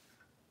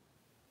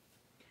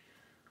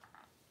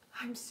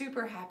 I'm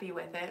super happy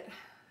with it.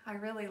 I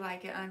really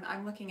like it.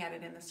 I'm looking at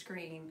it in the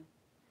screen.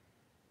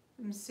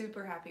 I'm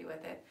super happy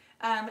with it.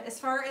 As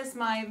far as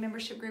my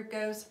membership group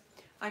goes,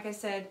 like I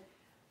said,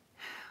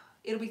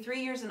 it'll be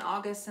 3 years in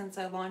August since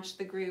I launched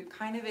the group,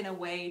 kind of in a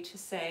way to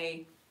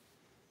say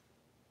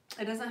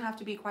it doesn't have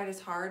to be quite as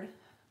hard,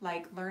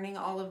 like learning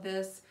all of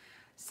this.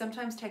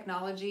 Sometimes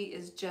technology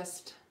is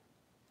just,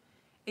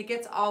 it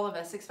gets all of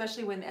us,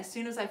 especially when as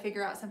soon as I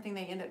figure out something,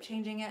 they end up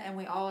changing it, and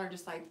we all are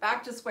just like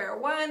back to square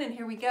one, and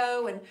here we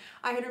go. And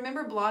I had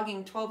remember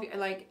blogging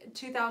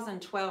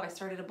 2012, I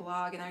started a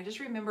blog, and I just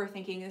remember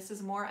thinking this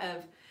is more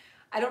of,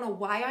 I don't know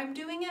why I'm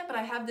doing it, but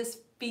I have this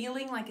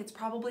feeling like it's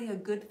probably a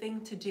good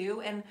thing to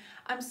do, and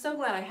I'm so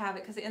glad I have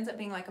it because it ends up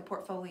being like a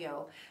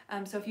portfolio.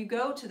 So if you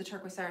go to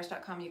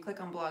theturquoiseiris.com, you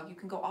click on blog, you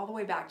can go all the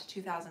way back to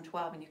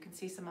 2012 and you can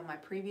see some of my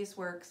previous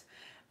works.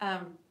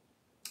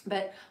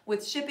 But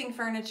with shipping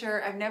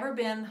furniture, I've never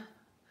been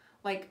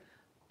like,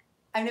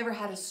 I've never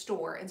had a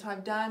store, and so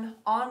I've done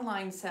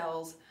online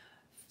sales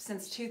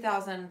since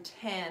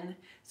 2010,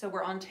 so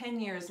we're on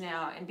 10 years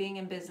now and being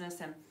in business,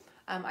 and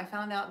I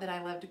found out that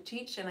I love to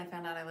teach, and I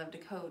found out I love to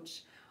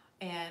coach.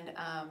 and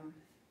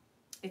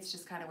it's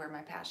just kind of where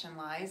my passion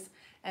lies.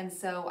 And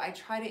so I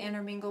try to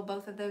intermingle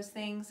both of those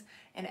things.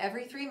 And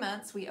every 3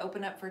 months we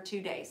open up for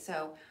 2 days.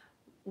 So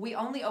we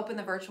only open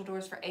the virtual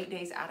doors for 8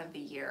 days out of the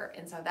year.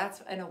 And so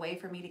that's in a way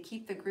for me to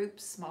keep the group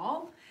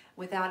small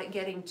without it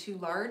getting too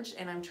large.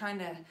 And I'm trying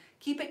to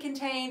keep it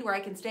contained where I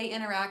can stay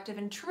interactive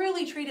and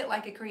truly treat it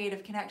like a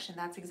creative connection.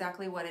 That's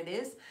exactly what it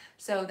is.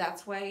 So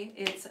that's why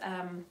it's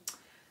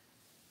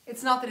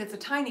not that it's a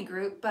tiny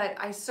group, but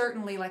I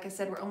certainly, like I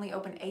said, we're only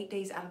open 8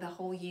 days out of the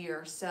whole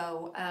year.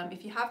 So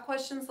if you have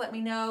questions, let me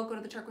know. Go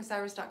to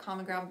theturquoiseiris.com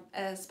and grab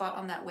a spot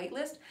on that wait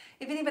list.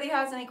 If anybody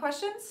has any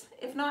questions,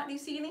 if not, do you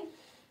see any?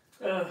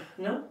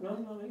 No,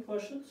 any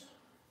questions?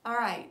 All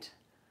right.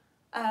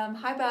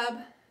 Hi, Bub.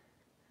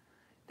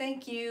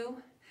 Thank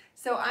you.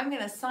 So I'm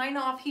going to sign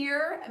off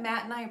here.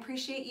 Matt and I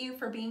appreciate you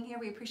for being here.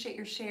 We appreciate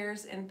your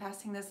shares and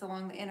passing this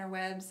along the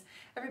interwebs.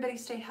 Everybody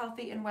stay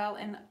healthy and well,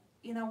 and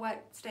you know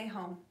what? Stay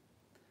home.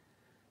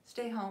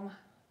 Stay home,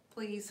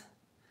 please.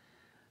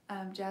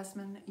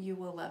 Jasmine, you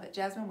will love it.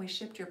 Jasmine, we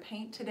shipped your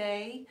paint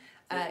today.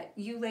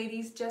 You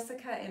ladies,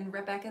 Jessica and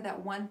Rebecca, that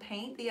one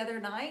paint the other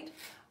night,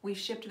 we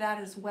shipped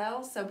that as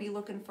well, so be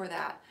looking for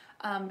that.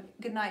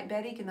 Good night,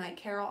 Betty. Good night,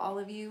 Carol, all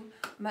of you.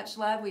 Much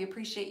love. We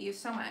appreciate you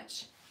so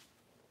much.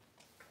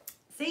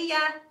 See ya.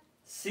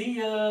 See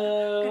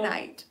ya. Good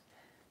night.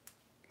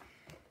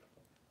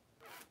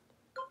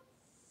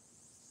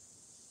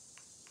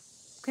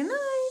 Good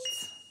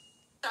night.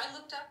 I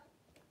looked up.